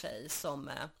mentor, en tjej som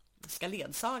ska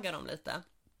ledsaga dem lite,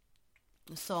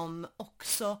 som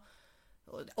också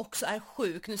är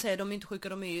sjuk. Nu säger de inte sjuka,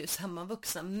 de är ju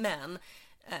sammanvuxna, men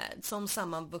som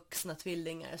sammanvuxna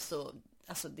tvillingar så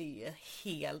alltså det är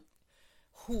helt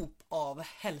hop av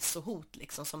hälsohot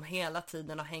liksom, som hela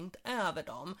tiden har hängt över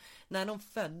dem. När de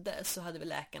föddes så hade väl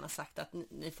läkarna sagt att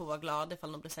ni får vara glada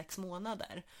ifall de blir 6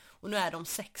 månader. Och nu är de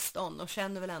 16 och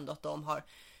känner väl ändå att de har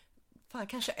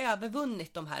kanske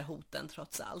övervunnit de här hoten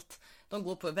trots allt. De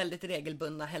går på väldigt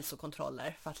regelbundna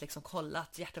hälsokontroller för att liksom kolla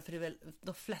att hjärtat, för det är väl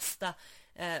de flesta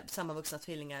sammanvuxna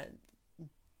tvillingar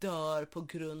dör på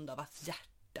grund av att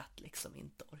hjärtat liksom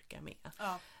inte orkar med.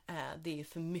 Det är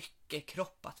för mycket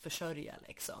kropp att försörja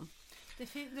liksom.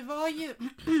 Det var ju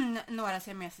några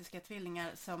siamesiska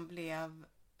tvillingar som blev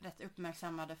rätt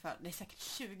uppmärksammade för, det är säkert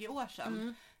 20 år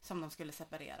sedan som de skulle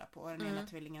separera på, och den ena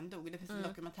tvillingen dog. Det finns en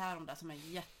dokumentär om det som är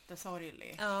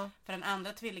jättesorglig. För den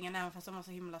andra tvillingen, även fast de var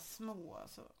så himla små,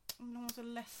 så de var så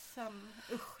ledsen.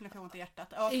 Usch, nu får jag ont i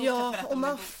hjärtat. Och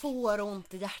man får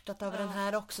ont i hjärtat över den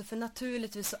här också, för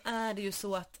naturligtvis så är det ju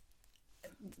så att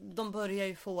de börjar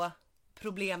ju få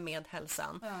problem med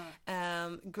hälsan.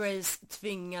 Grace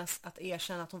tvingas att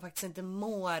erkänna att hon faktiskt inte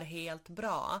mår helt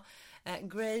bra.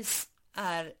 Grace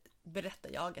är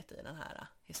berättarjaget i den här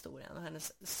historien, och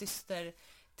hennes syster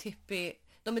Tippy,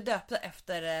 de är döpta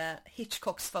efter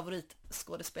Hitchcocks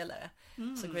favoritskådespelare.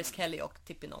 Så Grace Kelly och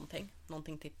Tippy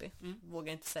någonting Tippy.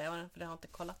 Vågar inte säga vad, för det har jag inte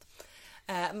kollat.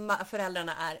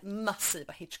 Föräldrarna är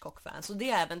massiva Hitchcock-fans, och det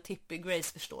är även Tippy.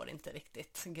 Grace förstår inte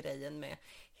riktigt grejen med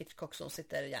Hitchcock, som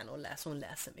sitter gärna och läser. Hon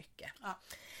läser mycket.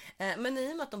 Men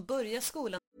i och med att de börjar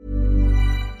skolan.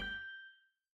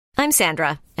 I'm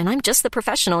Sandra, and I'm just the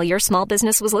professional your small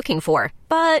business was looking for.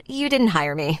 But you didn't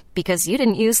hire me because you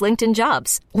didn't use LinkedIn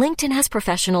Jobs. LinkedIn has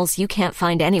professionals you can't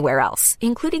find anywhere else,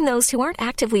 including those who aren't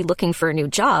actively looking for a new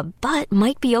job, but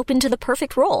might be open to the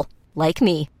perfect role, like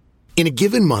me. In a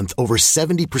given month, over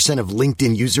 70% of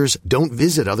LinkedIn users don't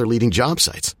visit other leading job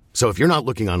sites. So if you're not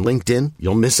looking on LinkedIn,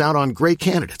 you'll miss out on great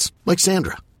candidates like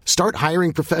Sandra. Start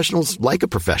hiring professionals like a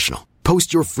professional.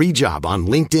 Post your free job on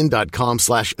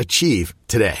linkedin.com/achieve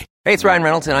today. Hey, it's Ryan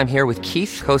Reynolds, and I'm here with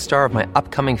Keith, co-star of my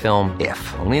upcoming film,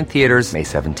 If, only in theaters May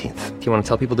 17th. Do you want to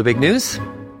tell people the big news?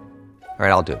 All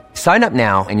right, I'll do it. Sign up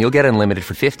now and you'll get unlimited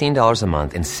for $15 a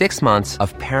month and 6 months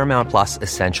of Paramount Plus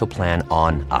Essential Plan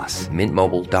on us.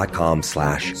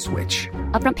 MintMobile.com/switch.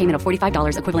 Upfront payment of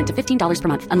 $45 equivalent to $15 per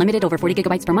month. Unlimited over 40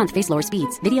 gigabytes per month. Face lower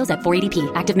speeds. Videos at 480p.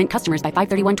 Active Mint customers by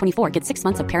 531.24 get 6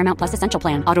 months of Paramount Plus Essential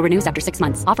Plan. Auto renews after 6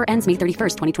 months. Offer ends May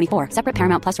 31st, 2024. Separate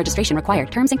Paramount Plus registration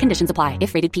required. Terms and conditions apply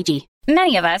if rated PG.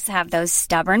 Many of us have those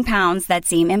stubborn pounds that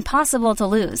seem impossible to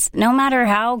lose, no matter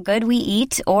how good we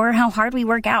eat or how hard we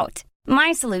work out.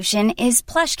 My solution is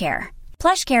PlushCare.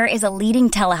 PlushCare is a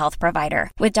leading telehealth provider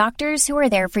with doctors who are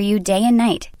there for you day and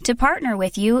night to partner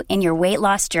with you in your weight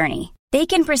loss journey. They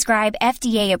can prescribe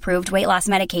FDA-approved weight loss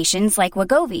medications like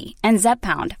Wegovy and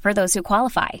Zepbound for those who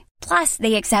qualify. Plus,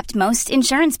 they accept most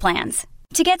insurance plans.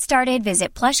 To get started,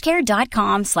 visit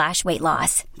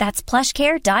plushcare.com/weightloss. That's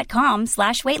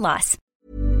plushcare.com/weightloss.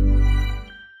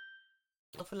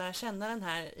 Och få lära känna den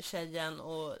här tjejen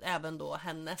och även då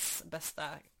hennes bästa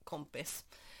kompis.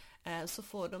 Så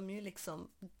får de ju liksom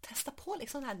testa på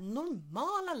liksom det här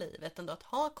normala livet ändå. Att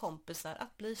ha kompisar,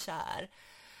 att bli kär.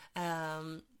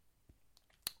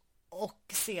 Och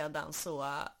sedan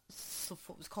så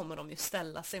kommer de ju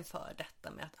ställa sig inför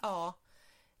detta med att ja,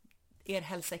 er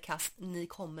hälsa i kast, ni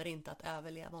kommer inte att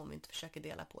överleva om vi inte försöker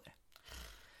dela på det.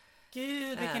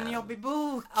 Gud, vilken jobbig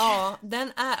bok. Ja,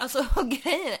 den är, alltså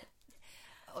grejen.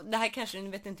 Det här kanske, nu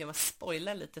vet inte om jag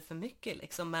spoilar lite för mycket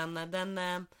liksom, men den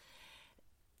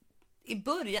i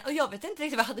början, och jag vet inte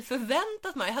riktigt vad jag hade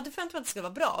förväntat mig. Jag hade förväntat mig att det skulle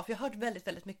vara bra, för jag har hört väldigt,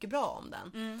 väldigt mycket bra om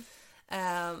den.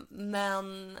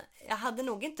 Men jag hade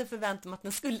nog inte förväntat mig att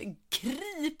den skulle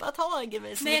gripa tag i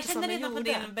mig så mycket som den gjorde. Nej, jag känner redan på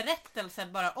din berättelse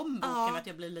bara om boken att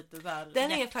jag blir lite där.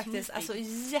 Den är faktiskt alltså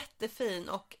jättefin,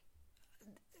 och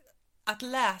att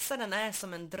läsa den är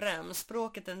som en dröm.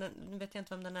 Språket, nu vet jag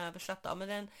inte vem den är översatt av,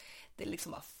 men det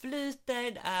liksom bara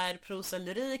flyter, det är prosa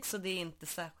lyrik, så det är inte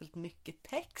särskilt mycket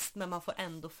text, men man får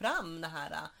ändå fram det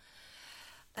här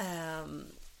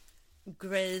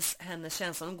Grace, hennes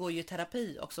känsla. De går ju i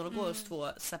terapi också. De går hos 2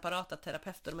 separata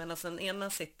terapeuter, medan den ena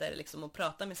sitter liksom och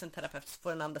pratar med sin terapeut, så får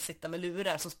den andra sitta med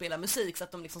lurar som spelar musik så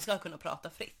att de liksom ska kunna prata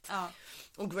fritt.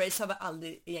 Och Grace har väl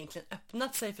aldrig egentligen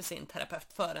öppnat sig för sin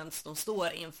terapeut förrän de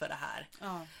står inför det här.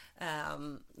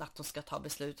 Att de ska ta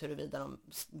beslut huruvida de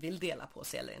vill dela på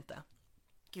sig eller inte.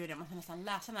 Gud, jag måste nästan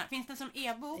läsa den här. Finns den som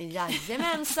e-bok?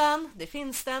 Jajamensan, det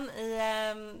finns den i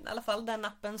alla fall den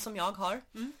appen som jag har.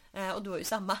 Och du har ju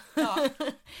samma.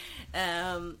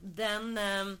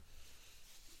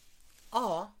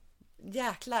 Ja.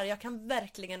 Jäklar, jag kan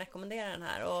verkligen rekommendera den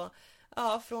här. Och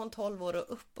från 12 år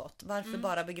och uppåt. Varför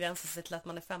bara begränsa sig till att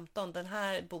man är 15? Den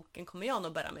här boken kommer jag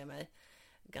nog bära med mig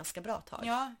ganska bra tag.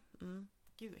 Ja.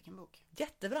 Gud, vilken bok.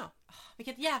 Jättebra.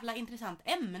 Vilket jävla intressant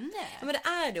ämne. Ja, men det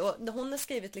är det. Och hon har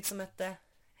skrivit liksom ett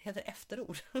heter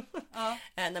efterord.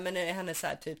 Nej, men hennes så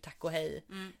här typ tack och hej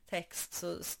text,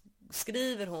 så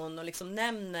skriver hon och liksom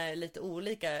nämner lite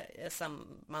olika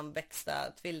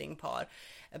sammanväxta tvillingpar.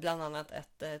 Bland annat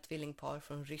ett tvillingpar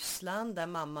från Ryssland där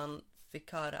mamman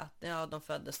fick höra att de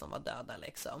föddes, de var döda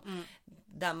liksom.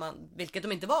 Där vilket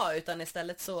de inte var, utan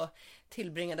istället så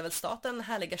tillbringade väl staten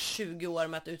härliga 20 år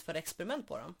med att utföra experiment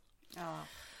på dem.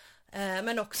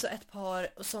 Men också ett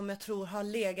par som jag tror har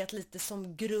legat lite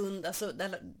som grund, alltså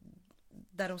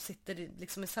där de sitter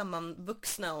liksom i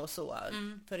sammanvuxna och så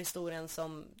för historien,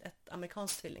 som ett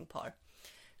amerikanskt tvillingpar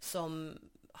som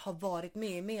har varit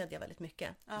med i media väldigt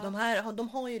mycket. De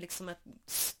har ju liksom ett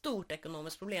stort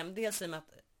ekonomiskt problem, dels i och med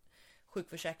att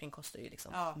sjukförsäkring kostar ju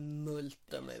liksom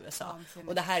multum i USA.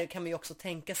 Och det här kan man ju också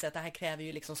tänka sig att det här kräver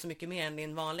ju liksom så mycket mer än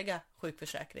din vanliga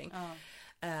sjukförsäkring.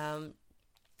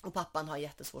 Och pappan har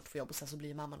jättesvårt för jobb, och sen så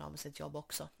blir mamman av med sitt jobb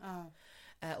också.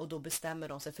 Och då bestämmer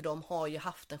de sig, för de har ju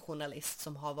haft en journalist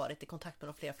som har varit i kontakt med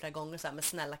dem flera gånger så här, men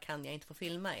snälla, kan jag inte få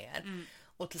filma er?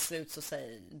 Och till slut så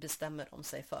bestämmer de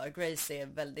sig för, Grace är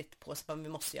väldigt på sig, men vi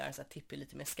måste göra så här, Tippi är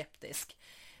lite mer skeptisk.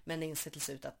 Men inser till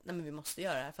slut att nej, men vi måste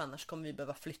göra det här, för annars kommer vi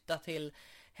behöva flytta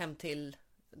hem till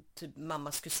typ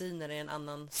mammas kusiner i en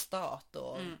annan stat.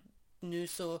 Och nu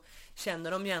så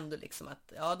känner de ju ändå liksom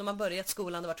att de har börjat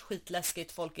skolan, det har varit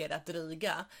skitläskigt, folk är rätt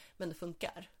dryga, men det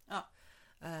funkar.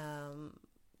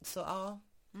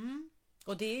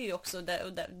 Och det är ju också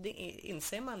det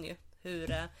inser man ju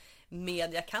hur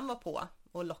media kan vara på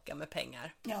och locka med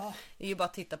pengar. Det är ju bara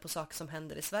att titta på saker som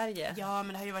händer i Sverige. Ja,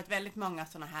 men det har ju varit väldigt många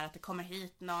sådana här, att det kommer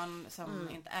hit någon som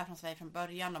inte är från Sverige från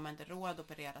början, de har inte råd att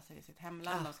operera sig i sitt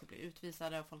hemland, de ska bli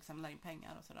utvisade och folk samlar in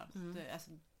pengar och sådär. Så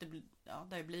det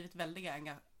har ju blivit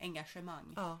väldiga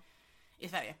engagemang i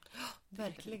Sverige.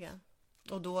 Verkligen.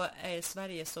 Och då i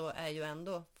Sverige så är ju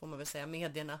ändå, får man väl säga,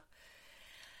 medierna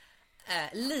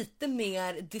lite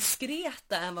mer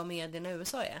diskreta än vad medierna i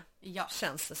USA är.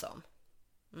 Känns det som.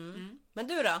 Men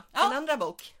du då? En andra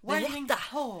bok. Wuthering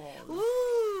Hole.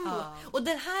 Och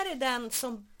den här är den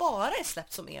som bara är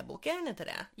släppt som e-bok, är den inte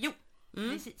det? Jo,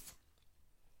 precis.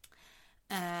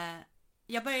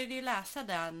 Jag började ju läsa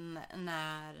den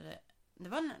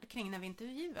kring när vi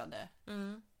intervjuade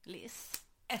Liz.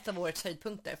 Ett av årets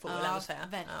höjdpunkter får vi väl ändå säga.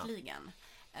 Verkligen.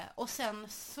 Och sen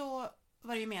så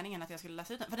var det ju meningen att jag skulle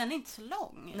läsa ut den. För den är inte så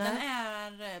lång. Nej. Den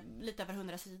är lite över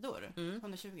 100 sidor.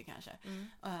 120 kanske.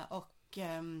 Och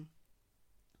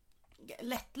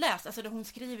lättläst. Alltså hon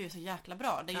skriver ju så jäkla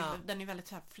bra. Det är ju, den är väldigt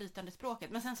så här flytande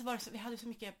språket. Men sen så var det så, vi hade så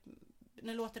mycket,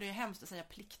 nu låter det ju hemskt att säga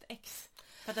pliktex.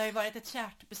 För det har ju varit ett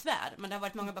kärt besvär. Men det har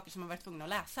varit många böcker som har varit tvungna att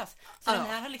läsas. Så den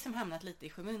här har liksom hamnat lite i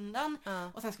skymundan.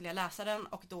 Och sen skulle jag läsa den.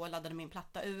 Och då laddade min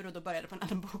platta ur. Och då började på en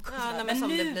annan bok. Och men som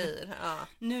nu, det blir.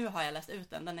 Nu har jag läst ut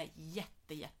den. Den är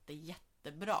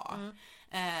jättebra.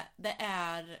 Det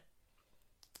är...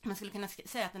 Man skulle kunna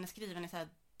säga att den är skriven i så här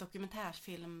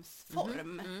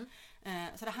dokumentärsfilmsform.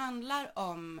 Så det handlar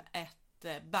om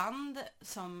ett band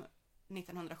som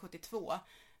 1972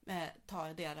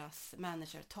 tar deras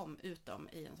manager Tom ut dem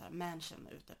i en sån här mansion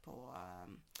ute på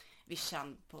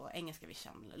vischan, på engelska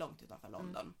vischan, långt utanför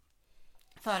London.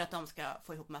 För att de ska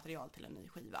få ihop material till en ny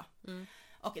skiva.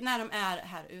 Och när de är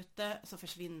här ute så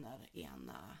försvinner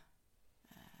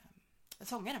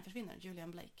sångaren försvinner,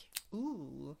 Julian Blake.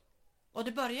 Och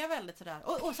det börjar väldigt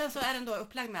sådär. Och sen så är den då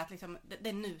upplagd med att liksom, det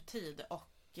är nutid och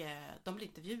de blir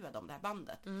intervjuade om det här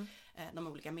bandet. De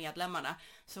olika medlemmarna.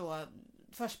 Så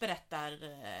först berättar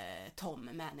Tom,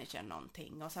 managern,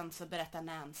 någonting. Och sen så berättar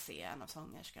Nancy, en av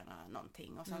sångerskarna,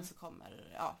 någonting. Och sen så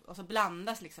kommer, och så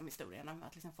blandas liksom historierna med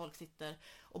att liksom folk sitter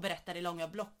och berättar i långa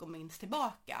block och minns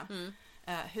tillbaka.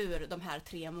 Hur de här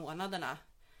 3 månaderna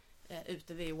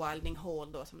ute vid Wilding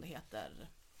Hall då, som det heter,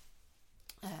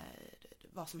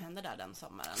 vad som hände där den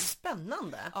sommaren.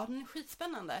 Spännande. Ja, den är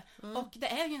skitspännande. Och det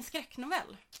är ju en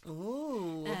skräcknovell.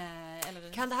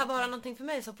 Kan det här vara någonting för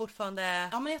mig som fortfarande...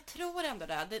 Ja, men jag tror ändå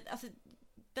det. Alltså,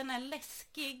 den är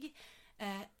läskig.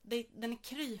 Den är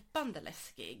krypande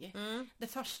läskig. Det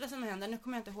första som händer, nu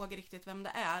kommer jag inte ihåg riktigt vem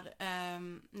det är.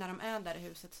 När de är där i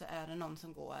huset så är det någon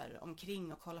som går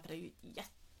omkring och kollar, för det är ju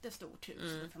jättestort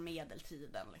hus från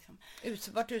medeltiden liksom.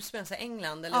 Vart utspelar sig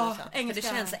England eller ja, för det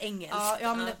känns engelskt.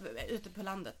 Ja, men ute på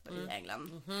landet i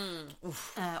England.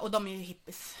 Och de är ju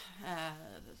hippies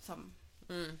som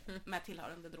med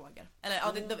tillhörande droger.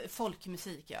 Eller det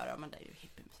folkmusik gör de, men det är ju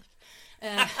hippiemusik.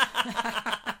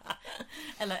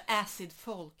 Eller acid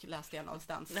folk läste jag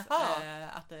någonstans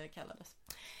att det kallades.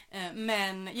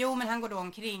 Men han går då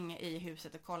omkring i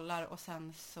huset och kollar, och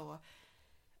sen så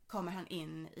kommer han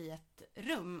in i ett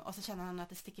rum och så känner han att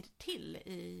det sticker till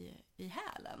i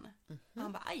hälen. Och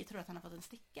han bara, jag tror att han har fått en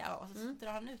sticka. Och så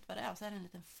drar han ut vad det är, och så är det en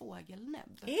liten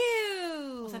fågelnäbb.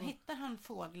 Ew! Och sen hittar han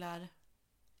fåglar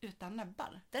utan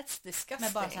näbbar. That's disgusting.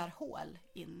 Med bara så här hål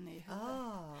in i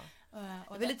huvudet.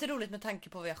 Och det var lite roligt med tanke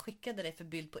på vad jag skickade dig för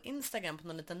bild på Instagram på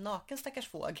någon liten naken stackars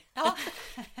fåg. Ja.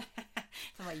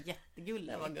 Som var jättegullig.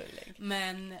 Den var gullig.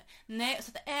 Men nej,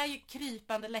 så det är ju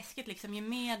krypande läskigt liksom, ju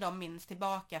mer de minns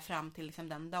tillbaka fram till liksom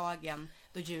den dagen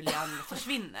då Julian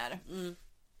försvinner.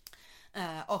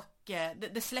 Och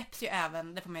det släpps ju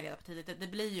även, det får man reda på tidigt, det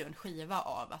blir ju en skiva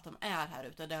av att de är här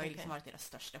ute. Det har ju liksom varit deras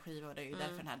största skiva, och det är ju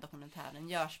därför den här dokumentären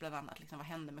görs, bland annat liksom, vad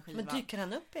händer med skivan. Men dyker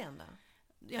han upp igen då?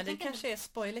 Det kanske är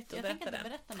spoiligt att berätta det. Jag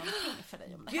berätta någonting för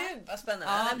dig om det här. Gud vad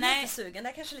spännande. Jag blir lite sugen. Det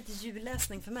är kanske lite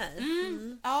julläsning för mig.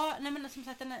 Ja, nej, men som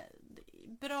sagt, den är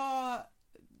bra,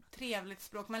 trevligt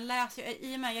språk. Man läser ju,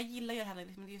 i och med, jag gillar ju det här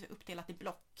liksom, det är så uppdelat i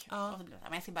block. Och så blir det,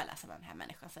 men jag ska bara läsa vad den här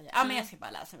människan säger. Men jag ska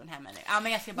bara läsa vad den här människan.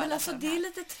 Men jag ska bara läsa alltså, det är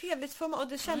lite trevligt för mig, och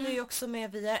det känner jag ju också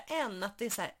med VRN, att det är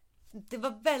så här, det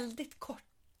var väldigt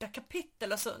korta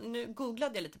kapitel. Alltså, nu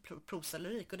googlade jag lite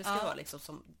prosalyrik, och det ska vara liksom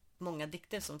som många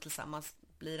dikter som tillsammans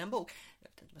blir en bok. Jag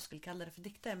vet inte vad jag skulle kalla det för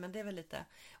dikter, men det är väl lite,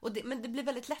 men det blir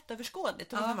väldigt lätt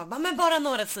överskådligt. Och man bara, men bara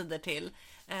några sidor till.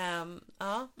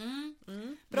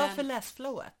 Bra för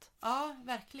läsflowet. Ja,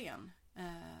 verkligen.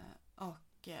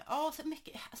 Så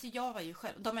mycket, alltså jag var ju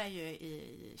själv, de är ju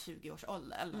i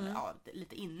 20-årsåldern, eller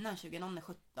lite innan 20, någon är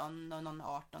 17 och någon är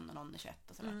 18 och någon är 21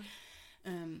 och sådär.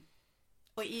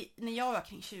 Och när jag var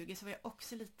kring 20 så var jag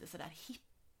också lite sådär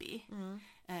hippie.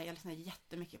 Jag lyssnade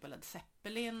jättemycket på Led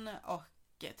Zeppelin och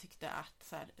tyckte att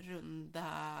så här,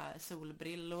 runda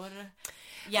solbrillor,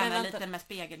 gärna lite med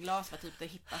spegelglas, var typ det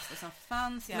hippaste som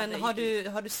fanns. Men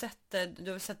har du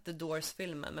sett The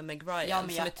Doors-filmen med Meg Ryan? Ja,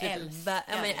 men jag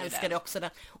älskar det också.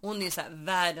 Hon är ju så här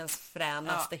världens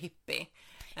fränaste hippie.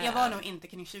 Jag var nog inte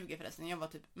kring 20 förresten. Jag var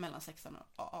typ mellan 16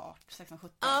 och 17.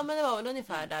 Ja, men det var väl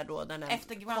ungefär där då.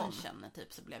 Efter grungen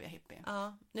typ så blev jag hippie.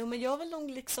 Ja, men jag vill nog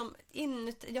liksom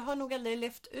jag har nog aldrig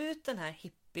levt ut den här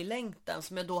hippie-längtan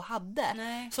som jag då hade.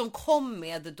 Nej. Som kom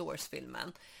med The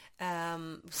Doors-filmen.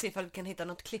 Se ifall vi kan hitta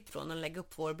något klipp från och lägga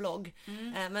upp vår blogg.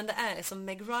 Men det är som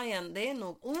Meg Ryan, det är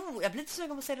nog, jag blir lite sugen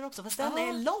på att se den också, fast den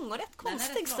är lång och rätt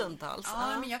konstig stundtals.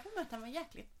 Ja, men jag kommer att den var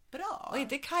jäkligt bra. Och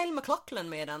inte Kyle MacLachlan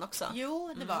med den också?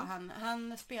 Jo, det var han.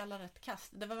 Han spelar ett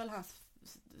kast. Det var väl hans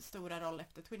stora roll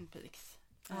efter Twin Peaks.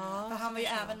 För han var ju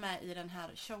även med i den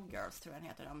här Showgirls, tror jag den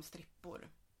heter, om strippor.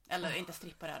 Eller inte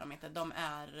strippor är de inte. De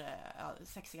är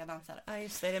sexiga dansare. Ja,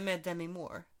 just det. Är det med Demi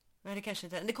Moore? Nej, det kanske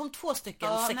inte. Det kom 2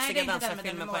 stycken sexiga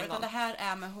dansarfilmer på en gång. Det här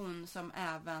är med hon som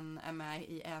även är med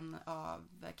i en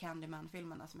av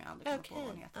Candyman-filmerna som jag aldrig kommer på vad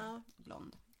hon heter.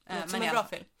 Blond. Men som en bra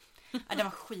film. Ja, den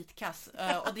var skitkass.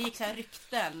 Och det gick så här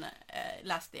rykten,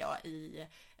 läste jag i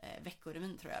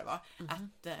Veckorevyn, tror jag det var,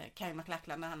 att Kyle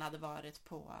MacLachlan, när han hade varit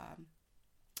på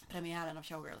premiären av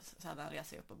Showgirls, så hade han rest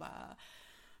sig upp och bara: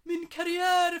 min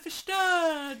karriär är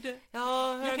förstörd!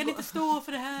 Ja, jag kan inte stå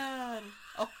för det här!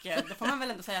 Och då får man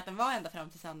väl ändå säga att den var ända fram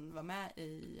tills han var med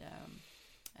i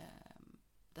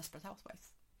Desperate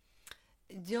Housewives.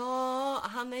 Ja,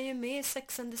 han är ju med i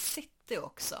Sex and the City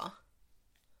också.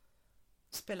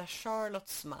 Spelar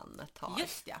Charlottes man ett tag.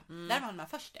 Just ja, där var han med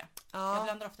först ja. Jag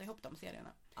blandar ofta ihop de serierna.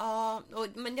 Ja,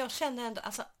 men jag känner ändå,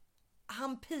 alltså,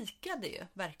 han pikade ju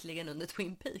verkligen under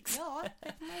Twin Peaks. Ja,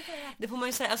 det får man ju säga. Det får man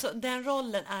ju säga. Alltså, den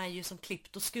rollen är ju som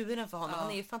klippt och skuren för honom.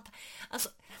 Han är ju alltså,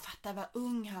 jag fattar vad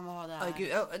ung han var där. Oh,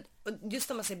 gud. Just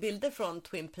när man ser bilder från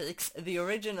Twin Peaks, the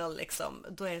original liksom,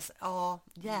 då är det så,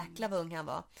 jäkla vad ung han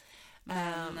var.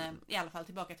 Men i alla fall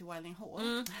tillbaka till Wilding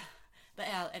Hall. Det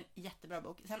är en jättebra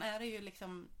bok. Sen är det ju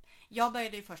liksom, jag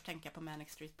började ju först tänka på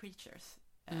Manic Street Preachers.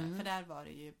 För där var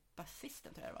det ju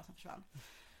basisten, tror jag det var, som försvann.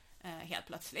 Helt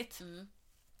plötsligt.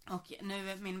 Och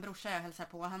nu min brorsa jag hälsar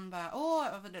på, han bara,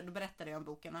 då berättade jag om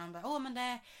boken och han bara,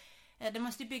 men det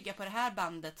måste ju bygga på det här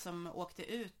bandet som åkte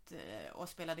ut och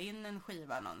spelade in en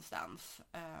skiva någonstans.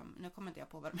 Nu kommer inte jag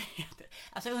på vad de heter.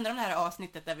 Alltså jag undrar om det här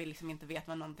avsnittet där vi liksom inte vet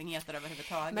vad någonting heter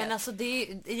överhuvudtaget. Men alltså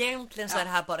det är egentligen så är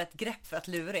det här bara ett grepp för att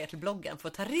lura er till bloggen, för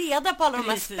att ta reda på alla de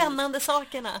här spännande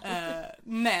sakerna.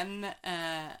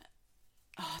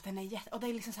 Den är och det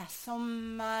är liksom så här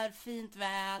sommar, fint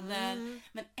väder,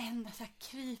 men ändå så här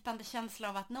krypande känsla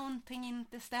av att någonting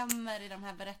inte stämmer i de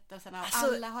här berättelserna. Alltså,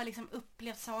 alla har liksom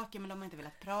upplevt saker, men de har inte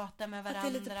velat prata med varandra.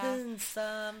 Det är lite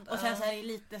pinsamt. Och sen så är det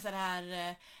lite så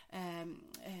här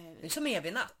det är som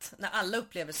evig natt, när alla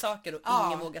upplever saker och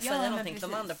ingen vågar säga någonting till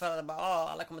de andra, för att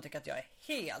alla kommer tycka att jag är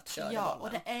helt körd. Ja,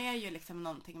 och det är ju liksom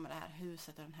någonting med det här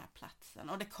huset och den här platsen.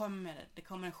 Och det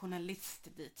kommer en journalist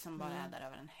dit som bara är där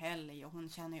över en helg, och hon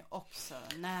känner ju också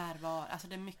närvaro. Alltså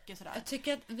det är mycket sådär. Jag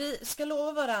tycker att vi ska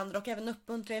lova varandra och även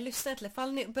uppmuntra er lyssnare till,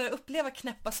 ifall ni börjar uppleva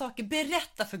knäppa saker,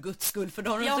 berätta för Guds skull för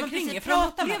de runt omkring er, för de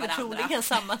upplever troligen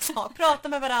samma sak. Prata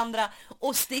med varandra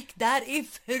och stick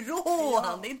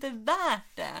därifrån. Det är inte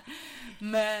värt det.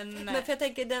 Men för jag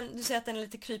tänker, du säger att den är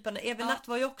lite krypande. Evig natt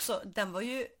var ju också, den var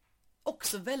ju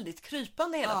också väldigt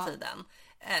krypande hela tiden.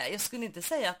 Jag skulle inte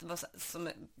säga att det var som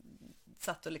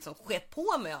satt och liksom sket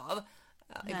på mig av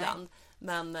ibland.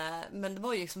 Men det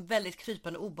var ju liksom väldigt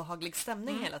krypande, obehaglig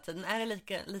stämning hela tiden. Är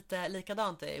det lite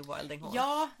likadant i Wilding Hall?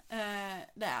 Ja,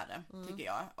 det är det, tycker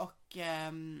jag. Och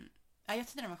jag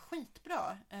tyckte den var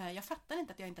skitbra. Jag fattar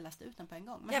inte att jag inte läste ut den på en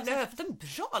gång. Men jag har haft en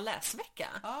bra läsvecka.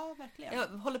 Ja, verkligen. Jag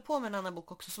håller på med en annan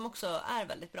bok också som också är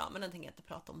väldigt bra, men den tänker jag inte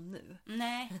prata om nu.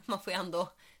 Nej. Man får ju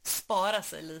ändå spara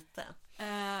sig lite.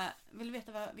 Vill du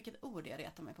veta vilket ord jag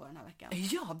retar mig på den här veckan?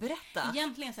 Ja, berätta.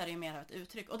 Egentligen så är det ju mer av ett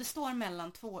uttryck, och det står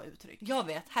mellan 2 uttryck. Jag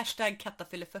vet,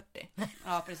 #kattafyller40.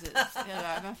 Ja, precis.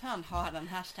 Vem fan har den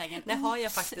hashtaggen? Det har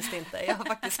jag faktiskt inte. Jag har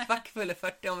faktiskt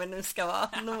kvackfyller40, om vi nu ska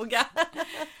vara noga.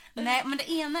 Nej, men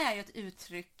det ena är ju ett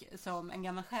uttryck som en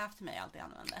gammal chef till mig alltid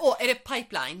använder. Är det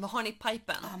pipeline? Vad har ni i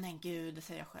pipen? Men gud, det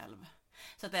säger jag själv.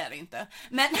 Så det är det inte.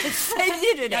 Men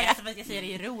säger du det? Jag säger det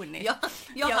ironiskt.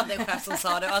 Jag hade en chef som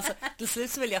sa det. Alltså, till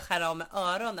slut så ville jag skära av med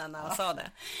öronen när han sa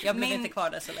det. Jag blev inte kvar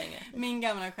där så länge. Min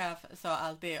gamla chef sa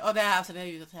alltid, och det är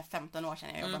ju 15 år sedan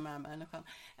jag jobbade med människan.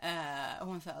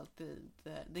 Hon sa alltid,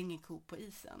 det är ingen ko på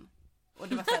isen. Och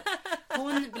det var så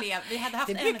att vi hade haft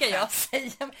det brukar jag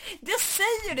säga. Det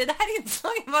säger det här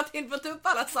inslaget var att inte få ta upp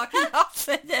alla saker jag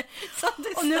säger.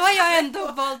 Och nu har jag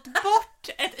ändå valt bort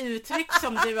ett uttryck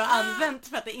som du har använt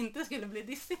för att det inte skulle bli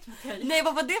dissigt med dig. Nej,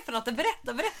 vad var det för något?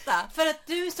 Berätta. För att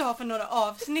du sa för några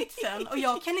avsnitt sen, och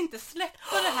jag kan inte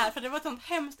släppa det här för det var ett sånt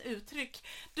hemskt uttryck.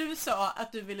 Du sa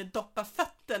att du ville doppa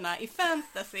fötterna i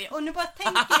fantasy, och nu bara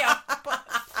tänker jag på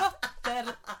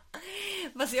fötter.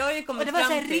 Fast jag har ju kommit och det var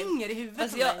så här ringer i huvudet.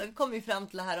 Fast jag kom ju fram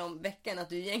till det här om veckan, att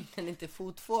du egentligen inte är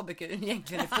fotfobiker, du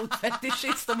egentligen är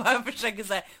fotfetischist, och bara försöker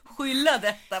så här skylla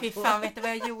detta på. Fy fan, vet du vad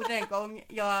jag gjorde en gång?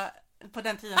 På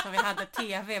den tiden som vi hade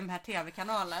tv med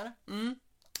tv-kanaler.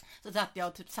 Så satt jag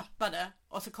och typ zappade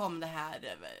och så kom det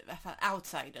här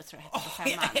Outsiders tror jag hette på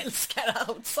 5:an. Jag älskar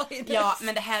Outsiders. Ja,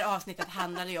 men det här avsnittet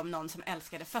handlade ju om någon som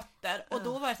älskade fötter. Och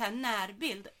då var det så här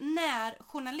närbild. När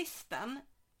journalisten,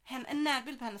 en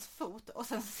närbild på hennes fot. Och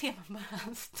sen så ser man bara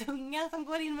hans tunga som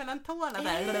går in mellan tårna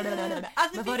där.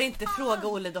 Alltså, men var det inte Fråga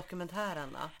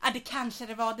Olle-dokumentären då? Ja, det kanske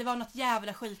det var. Det var något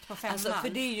jävla skit på 5:an. Alltså, för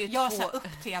det är ju jag sa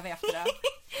upp tv efter det.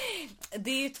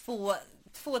 Det är ju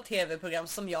två tv-program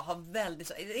som jag har väldigt...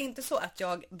 Det är inte så att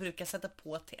jag brukar sätta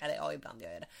på tv, eller ja, ibland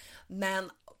gör jag det.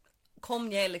 Men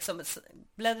kom jag liksom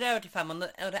bläddrar över till 5:an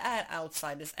och det är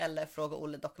Outsiders eller Fråga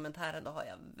Olle-dokumentären, då har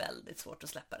jag väldigt svårt att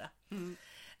släppa det.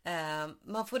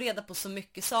 Man får reda på så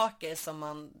mycket saker som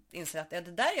man inser att det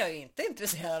där är jag ju inte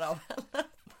intresserad av.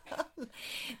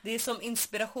 Det är som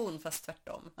inspiration fast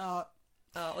tvärtom. Ja,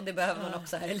 och det behöver man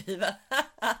också här i livet.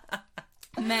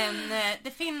 Men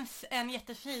det finns en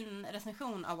jättefin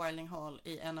recension av Wilding Hall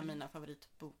i en av mina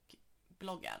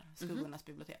favoritbokbloggar, Skuggornas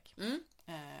bibliotek.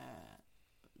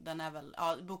 Den är väl,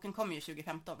 boken kom ju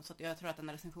 2015 så att jag tror att den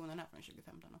här recensionen är från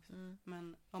 2015 också.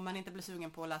 Men om man inte blir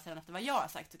sugen på att läsa den efter vad jag har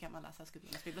sagt så kan man läsa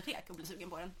Skuggornas bibliotek och bli sugen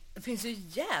på den. Det finns ju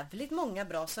jävligt många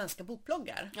bra svenska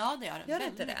bokbloggar. Ja, det gör det. Gör det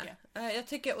inte det? Jag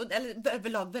tycker, eller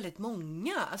överlag väldigt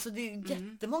många. Alltså det är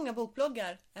jättemånga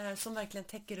bokbloggar som verkligen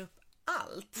täcker upp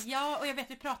allt. Ja, och jag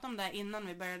vet vi pratade om det innan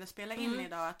vi började spela in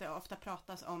idag, att det ofta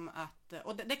pratas om att,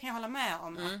 och det kan jag hålla med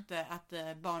om, att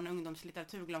barn- och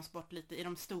ungdomslitteratur glöms bort lite i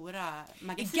de stora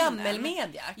magasinen.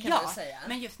 Gammelmedia kan man säga.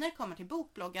 Men just när det kommer till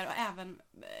bokbloggar och även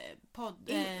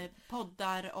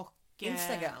poddar och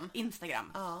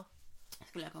Instagram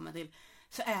skulle jag komma till,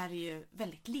 så är det ju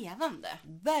väldigt levande.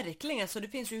 Verkligen, så det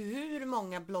finns ju hur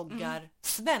många bloggar,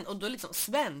 och då liksom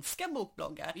svenska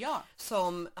bokbloggar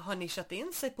som har nischat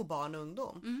in sig på barn och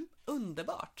ungdom.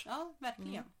 Underbart. Ja,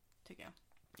 verkligen, tycker jag.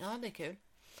 Ja, det är kul.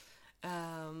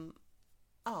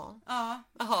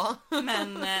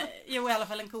 Men i alla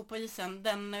fall en ko på isen,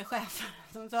 den chefen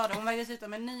som sa det, hon var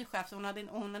dessutom en ny chef så hon hade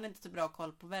inte så bra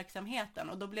koll på verksamheten,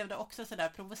 och då blev det också så där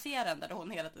provocerande då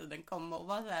hon hela tiden kom och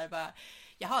var så här bara,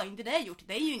 jaha, inte det gjort,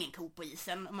 det är ju ingen ko på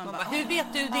isen, och man bara, hur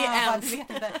vet du det ens? Du vet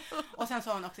inte. Och sen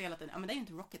sa hon också hela tiden, ja men det är ju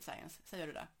inte rocket science, säger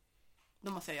du det?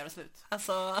 Då måste jag göra slut.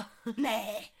 Alltså,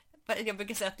 nej. Jag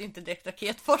brukar säga att det inte är direkt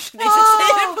raketforskning, så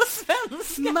säger det på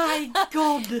svenska. My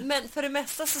God! Men för det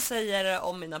mesta så säger det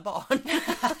om mina barn.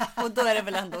 Och då är det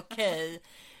väl ändå okej.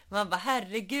 Man bara,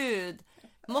 herregud,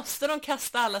 måste de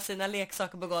kasta alla sina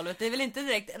leksaker på golvet? Det är väl inte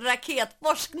direkt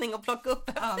raketforskning att plocka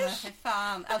upp. Ja, men för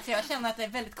fan. Alltså jag känner att det är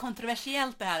väldigt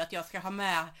kontroversiellt det här att jag ska ha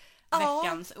med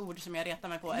veckans ord som jag retar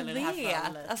mig på. Eller det här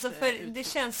fallet. Alltså för det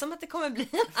känns som att det kommer bli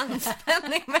en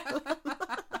anspänning mellan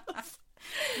oss.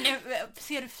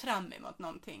 Ser du fram emot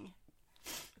någonting?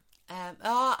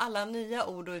 Ja, alla nya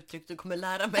ord och uttryck du kommer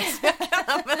lära mig så jag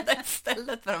kan använda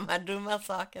istället för de här dumma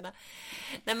sakerna.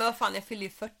 Nej men vad fan, jag fyller ju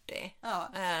 40.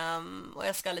 Och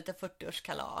jag ska ha lite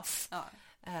 40-årskalas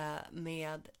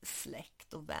med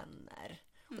släkt och vänner.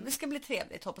 Och det ska bli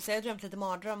trevligt, hoppas jag. Jag har drömt lite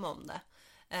mardröm om det.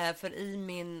 För i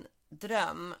min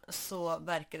dröm så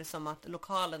verkar det som att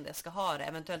lokalen där jag ska ha det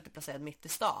eventuellt är placerad mitt i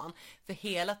stan. För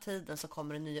hela tiden så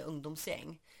kommer det nya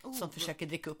ungdomsgäng som försöker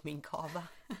dricka upp min kava.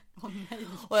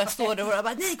 Och jag står där och jag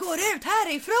bara, ni går ut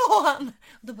härifrån!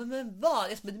 Och då bara, men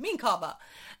vad? Jag smällde min kava.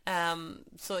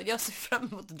 Så jag ser fram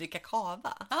emot att dricka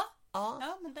kava.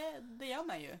 Ja, men det gör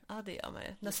man ju. Ja, det gör man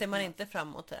ju. När ser man inte fram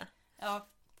emot det? Ja,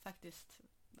 faktiskt.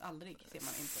 Aldrig ser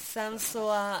man inte. Sen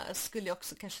så skulle jag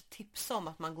också kanske tipsa om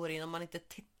att man går in, om man inte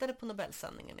tittade på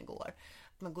Nobelsändningen igår,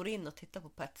 att man går in och tittar på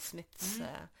Pat Smiths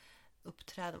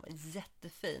uppträdande. Var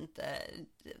jättefint.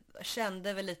 Jag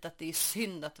kände väl lite att det är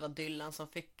synd att det var Dylan som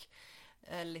fick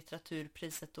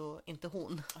litteraturpriset och inte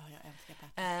hon. Jag älskar Pat.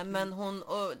 Men hon,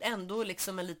 och ändå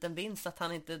liksom en liten vinst att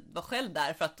han inte var själv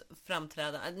där för att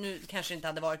framträda. Nu kanske det inte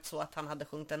hade varit så att han hade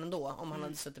sjungit den ändå. Om han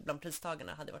hade suttit bland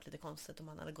pristagarna hade det varit lite konstigt om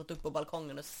han hade gått upp på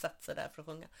balkongen och satt sig där för att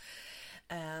sjunga.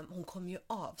 Hon kom ju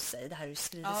av sig. Det här är ju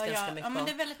skrivits ganska mycket. Ja, men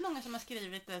det är väldigt många som har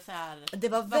skrivit det så här. Det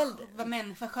var väldigt...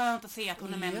 Vad skönt att se att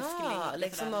hon är mänsklig.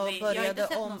 Liksom och jag har inte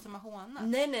sett någon som har hånat.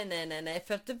 Nej,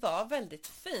 för att det var väldigt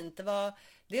fint. Det var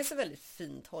dels en väldigt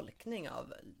fin tolkning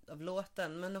av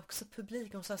låten, men också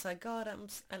publiken. Hon sa så här, God, I'm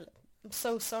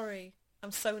so sorry.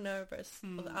 I'm so nervous.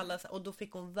 Och då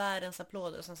fick hon världens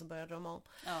applåder och sen så började de om.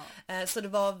 Så det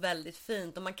var väldigt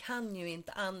fint. Och man kan ju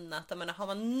inte annat. Jag menar, har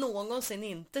man någonsin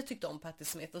inte tyckt om Patti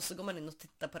Smith och så går man in och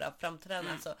tittar på det här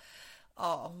framträdandet så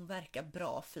hon verkar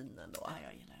bra fin ändå. Ja,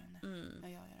 jag gillar henne.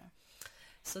 Jag gör det.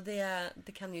 Så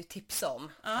det kan ju tipsa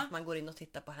om att man går in och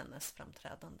tittar på hennes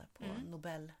framträdande på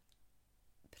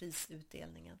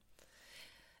Nobelprisutdelningen.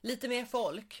 Lite mer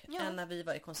folk än när vi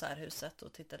var i Konserthuset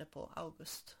och tittade på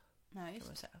August Nej, kan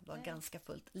man säga. Det var ganska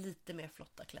fullt. Lite mer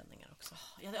flotta klänningar också.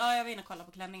 Jag var inne och kollade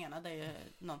på klänningarna. Det är ju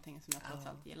någonting som jag trots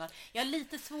allt gillar. Jag har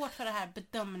lite svårt för det här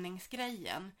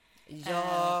bedömningsgrejen.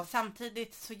 Ja.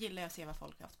 Samtidigt så gillar jag att se vad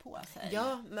folk har haft på sig.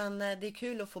 Ja, men det är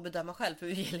kul att få bedöma själv, för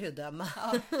vi gillar ju att döma.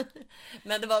 Ja.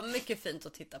 Men det var mycket fint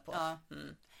att titta på. Ja.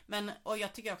 Och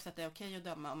jag tycker också att det är okej att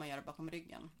döma om man gör det bakom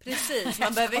ryggen. Precis,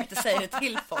 man behöver inte säga det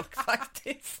till folk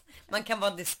faktiskt. Man kan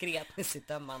vara diskret med sitt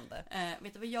dömande.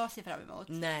 Vet du vad jag ser fram emot?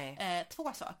 Nej.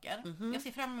 2 saker. Jag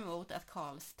ser fram emot att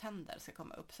Karls tänder ska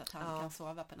komma upp så att han kan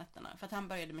sova på nätterna. För att han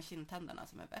började med kindtänderna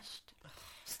som är värst.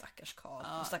 Stackars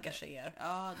Karl, och stackars er.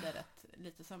 Ja, det är rätt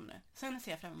lite som nu. Sen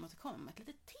ser jag fram emot att komma med ett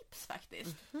litet tips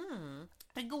faktiskt.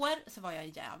 Igår så var jag i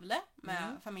Gävle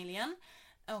med familjen.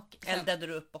 Och sen, eldade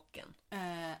du upp bocken?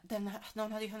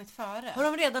 Någon hade ju hunnit före. Har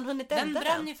de redan hunnit elda den? Den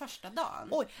brann ju första dagen.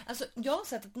 Oj, alltså jag har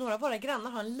sett att några av våra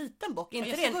grannar har en liten bock. Inte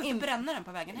jag det ska gå ut och bränna den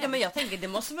på vägen hem. Ja, men jag tänker, det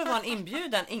måste väl vara en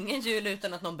inbjudan. Ingen jul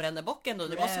utan att någon bränner bocken då.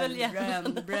 Det måste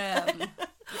väl bränn.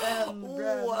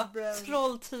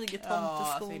 Trolltyg i tomteskogen.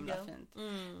 Ja, så himla fint.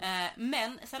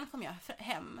 Men sen kom jag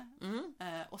hem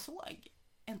och såg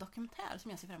en dokumentär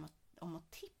som jag ser fram emot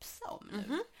att tipsa om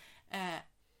nu.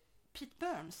 Pete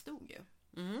Burns dog ju.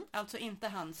 Alltså inte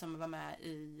han som var med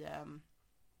i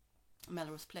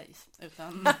Melrose Place,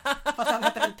 utan fast han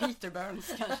heter väl Peter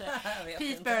Burns kanske.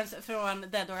 Pete Burns från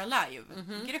Dead or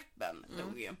Alive-gruppen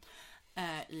dog ju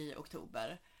i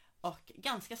oktober. Och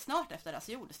ganska snart efter det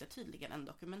så gjordes det tydligen en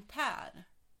dokumentär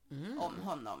om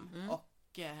honom.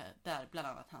 Och där bland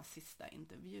annat hans sista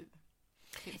intervju.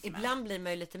 Ibland blir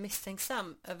man ju lite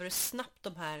misstänksam över hur snabbt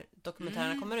de här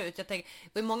dokumentärerna kommer ut. Jag tänker,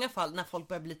 i många fall när folk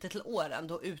börjar bli lite till åren,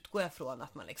 då utgår jag från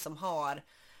att man liksom har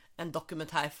en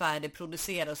dokumentär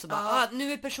färdigproducerad och så bara,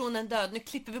 nu är personen död, nu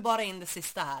klipper vi bara in det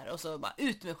sista här och så bara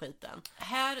ut med skiten.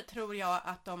 Här tror jag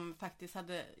att de faktiskt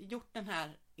hade gjort den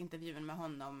här intervjun med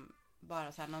honom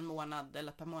bara så här någon månad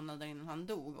eller ett par månader innan han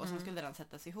dog, och sen skulle den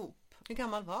sättas ihop. Hur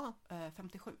gammal var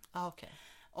 57. Okej.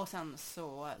 Och sen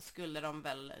så skulle de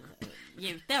väl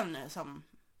ge ut den som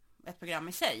ett program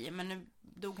i sig. Men nu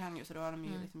dog han ju, så då har de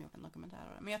ju liksom gjort en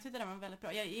dokumentär. Men jag tyckte den var väldigt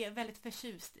bra. Jag är väldigt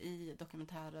förtjust i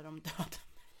dokumentärer om döda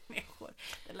människor.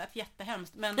 Det lät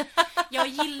jättehemskt. Men jag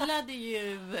gillade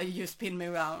ju Spin Me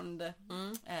Around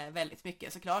väldigt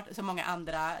mycket, såklart. Som många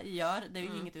andra gör. Det är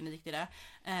ju inget unikt i det.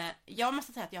 Jag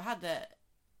måste säga att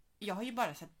jag har ju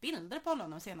bara sett bilder på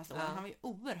honom de senaste åren. Han var ju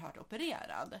oerhört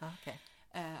opererad. Okay.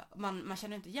 Man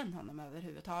känner inte igen honom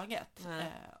överhuvudtaget.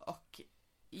 Och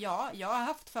ja, jag har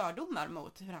haft fördomar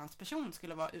mot hur hans person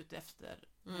skulle vara ute efter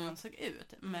hur han såg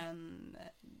ut. Men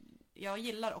jag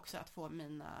gillar också att få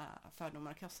mina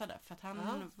fördomar krossade. För att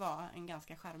han var en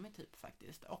ganska charmig typ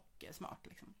faktiskt. Och smart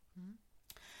liksom.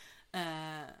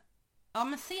 Ja,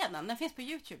 men se den finns på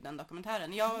YouTube, den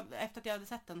dokumentären. Efter att jag hade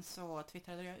sett den så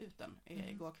twittrade jag ut den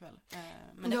igår kväll.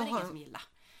 Men det var ingen som gillade.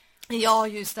 Jag har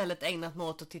ju istället ägnat mig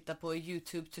åt att titta på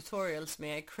YouTube tutorials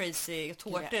med crazy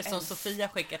tårtor som Sofia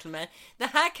skickar till mig. Det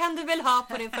här kan du väl ha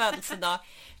på din födelsedag.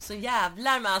 Så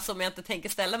jävlar med, alltså, om jag inte tänker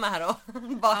ställa mig här och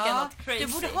baka något crazy.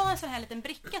 Du borde ha en sån här liten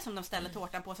bricka som de ställer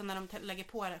tårtan på, så när de lägger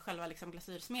på själva liksom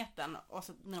glasyrsmeten, och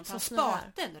så när de tar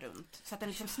spaten runt så att den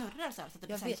liksom snurrar så här, så att det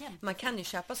blir så här jämnt. Man kan ju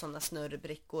köpa sådana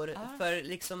snurrbrickor för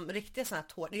liksom riktiga såna här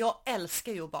tårtor. Jag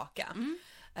älskar ju att baka.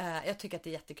 Jag tycker att det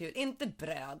är jättekul. Inte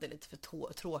bröd, det är lite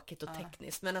för tråkigt och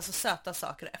tekniskt, men alltså söta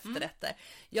saker och efterrätter.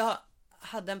 Jag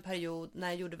hade en period när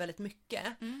jag gjorde väldigt mycket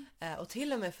och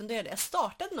till och med funderade, jag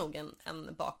startade nog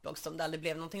en bakblogg som det aldrig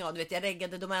blev någonting av. Du vet, jag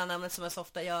reggade domännamnet som jag så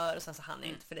ofta gör, och sen så hann jag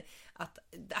inte, för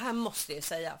det här måste jag ju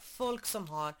säga, folk som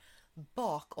har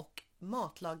bak- och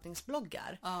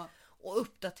matlagningsbloggar och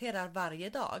uppdaterar varje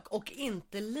dag och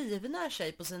inte livnär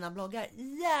sig på sina bloggar.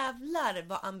 Jävlar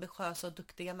vad ambitiösa och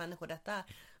duktiga människor detta är.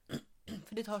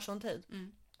 För det tar sån tid.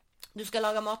 Du ska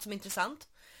laga mat som är intressant.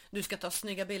 Du ska ta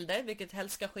snygga bilder, vilket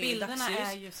helst ska ske i dagsljus.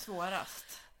 Bilderna är ju svårast.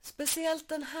 Speciellt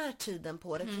den här tiden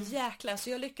på det. Jäklar, så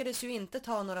jag lyckades ju inte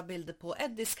ta några bilder på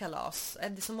Eddie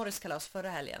och Morris kalas förra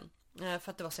helgen. För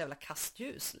att det var så jävla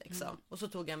kastljus liksom. Och så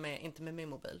tog jag inte med min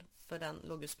mobil, för den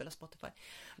låg ju och spelade Spotify.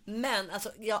 Men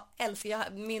alltså jag älskar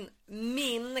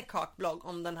min kakblogg,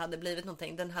 om den hade blivit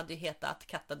någonting, den hade ju hetat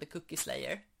Katta the Cookie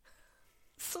Slayer.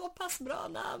 Så pass bra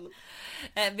namn.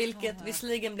 Vilket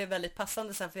visserligen blev väldigt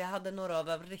passande sen, för jag hade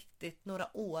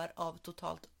några år av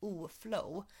totalt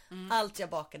oflow. Allt jag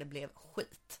bakade blev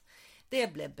skit.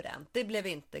 Det blev bränt, det blev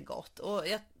inte gott. Och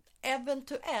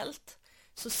eventuellt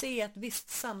så ser jag ett visst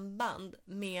samband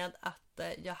med att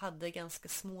jag hade ganska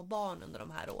små barn under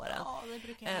de här åren. Ja, det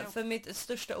brukar jag för mitt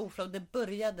största oflåd, det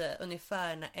började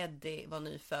ungefär när Eddie var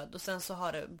nyfödd. Och sen så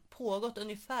har det pågått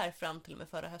ungefär fram till och med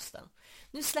förra hösten.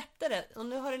 Nu släppte det och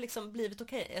nu har det liksom blivit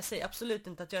okej. Jag säger absolut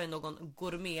inte att jag är någon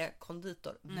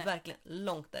gourmet-konditor. Verkligen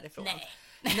långt därifrån.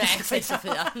 Nej, säger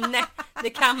Sofia. Nej, det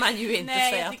kan man ju inte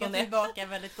säga. Jag tycker att vi bakar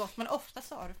väldigt gott. Men ofta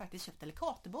så har du faktiskt köpt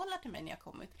delikatobollar till mig när jag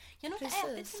kommit. Jag har nog inte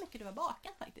ätit så mycket du har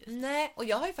bakat faktiskt. Nej, och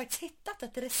jag har ju faktiskt hittat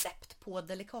ett recept på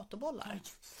delikatobollar.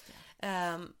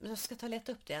 Jag ska ta och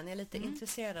leta upp det igen. Jag är lite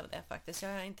intresserad av det faktiskt. Jag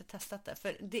har inte testat det.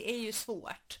 För det är ju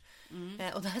svårt.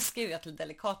 Och det här skrev jag till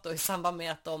Delicato i samband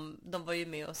med att de var ju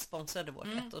med och sponsrade vårt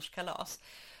ettårskalas.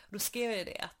 Då skrev jag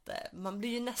det att man blir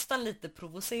ju nästan lite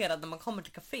provocerad när man kommer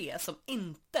till café som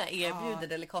inte erbjuder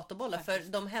delikatobollar. För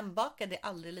de hembakade är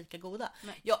aldrig lika goda.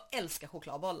 Nej. Jag älskar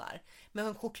chokladbollar. Men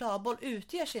en chokladboll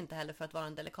utgör sig inte heller för att vara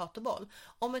en delikatoboll.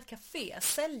 Om ett café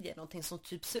säljer någonting som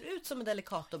typ ser ut som en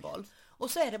delikatoboll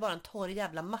och så är det bara en torr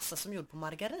jävla massa som är gjord på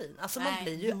margarin. Alltså man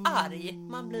blir ju arg.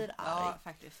 Man blir arg. Ja,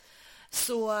 faktiskt.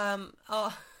 Så,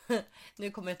 ja...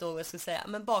 Nu kommer jag inte ihåg vad jag ska säga.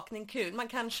 Men bakning kul. Man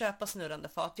kan köpa snurrande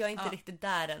fat. Jag är inte riktigt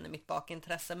där än i mitt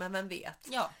bakintresse. Men vem vet.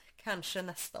 Ja. Kanske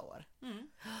nästa år.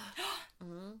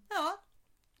 Ja.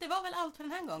 Det var väl allt för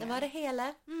den här gången. Det var det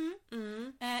hela.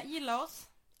 Gilla oss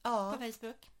på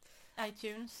Facebook,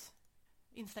 iTunes,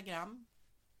 Instagram.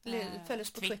 Följ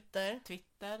oss på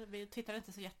Twitter. Vi twittrar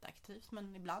inte så jätteaktivt,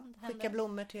 men ibland skicka händer.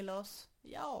 Blommor till oss.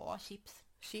 Ja, chips.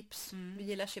 Vi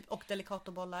gillar chips och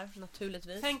delikatobollar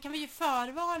naturligtvis. Sen kan vi ju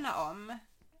förvarna om,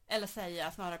 eller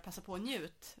säga snarare passa på och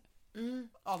njut.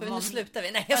 För nu slutar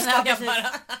vi. Nej, jag skojar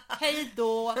bara. Hej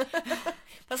då.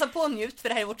 Passa på och njut för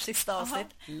det här är vårt sista avsnitt.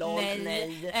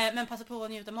 Nej. Men passa på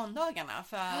att njuta måndagarna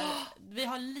för vi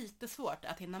har lite svårt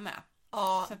att hinna med.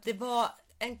 Ja, så det var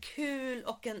en kul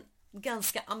och en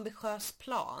ganska ambitiös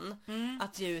plan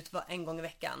att ge ut en gång i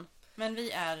veckan. Men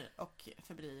vi är och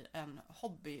förblir en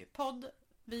hobbypodd.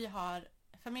 Vi har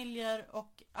familjer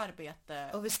och arbete.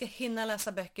 Och vi ska hinna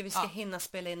läsa böcker, vi ska hinna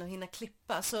spela in och hinna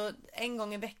klippa. Så en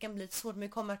gång i veckan blir det svårt, men vi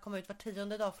kommer att komma ut var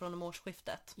 10:e dag från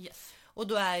årsskiftet. Yes. Och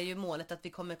då är ju målet att vi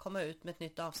kommer komma ut med ett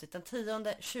nytt avsnitt den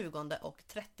 10:e, 20:e och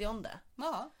 30:e.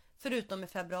 Ja. Förutom i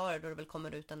februari då det väl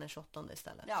kommer ut den 28:e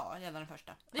istället. Ja, redan den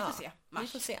första. Vi får se. Vi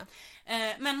får se.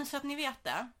 Men så att ni vet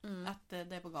det, att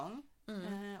det är på gång.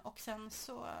 Och sen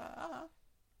så...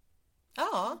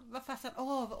 Ja. Vad fasen?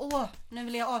 Nu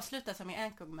vill jag avsluta som i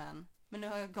Anchorman. Men nu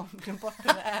har jag glömt bort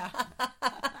hur det är.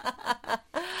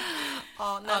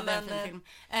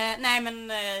 Nej men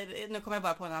nu kommer jag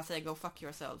bara på när han säger go fuck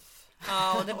yourself.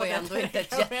 Ja, och det var ju ändå inte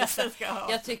ett jättesätt.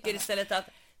 Jag tycker istället att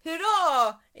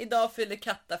hurra! Idag fyller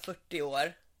Katta 40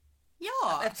 år.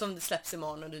 Ja. Eftersom det släpps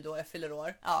imorgon och det då jag fyller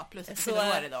år. Ja, plus jag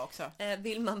fyller år idag också.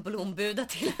 Vill man blombuda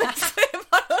till mig så är det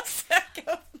bara att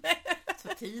söka upp mig. Så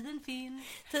tiden finns.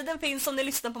 Tiden finns om ni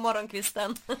lyssnar på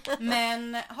morgonkvisten.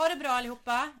 Men ha det bra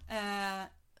allihopa.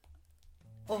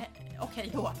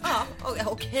 Okej då. Ja,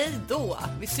 okej då.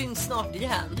 Vi syns snart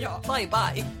igen. Ja. Bye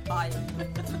bye. Bye.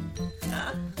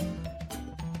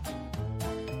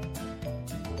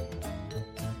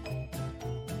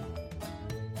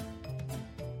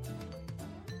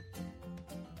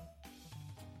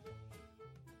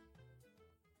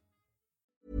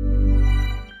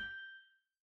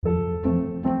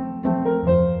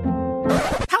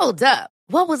 Hold up.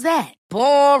 What was that?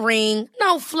 Boring.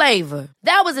 No flavor.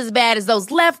 That was as bad as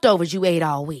those leftovers you ate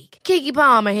all week. Keke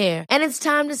Palmer here, and it's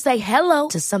time to say hello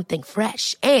to something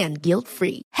fresh and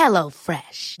guilt-free. Hello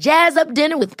Fresh. Jazz up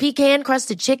dinner with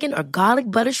pecan-crusted chicken or garlic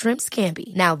butter shrimp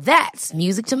scampi. Now that's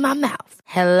music to my mouth.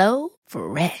 Hello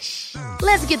Fresh.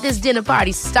 Let's get this dinner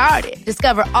party started.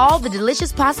 Discover all the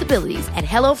delicious possibilities at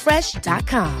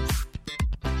hellofresh.com.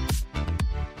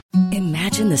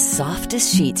 Imagine the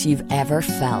softest sheets you've ever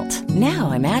felt.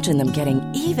 Now imagine them getting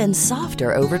even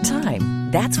softer over time.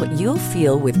 That's what you'll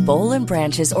feel with Boll &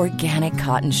 Branch's organic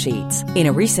cotton sheets. In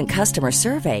a recent customer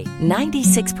survey,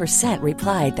 96%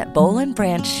 replied that Boll &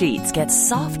 Branch sheets get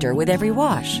softer with every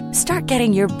wash. Start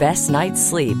getting your best night's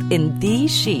sleep in these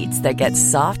sheets that get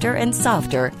softer and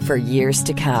softer for years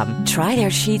to come. Try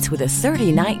their sheets with a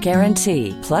 30-night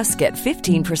guarantee. Plus, get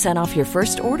 15% off your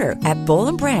first order at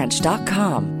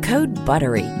bollandbranch.com. Code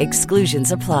BUTTERY.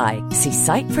 Exclusions apply. See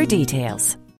site for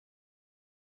details.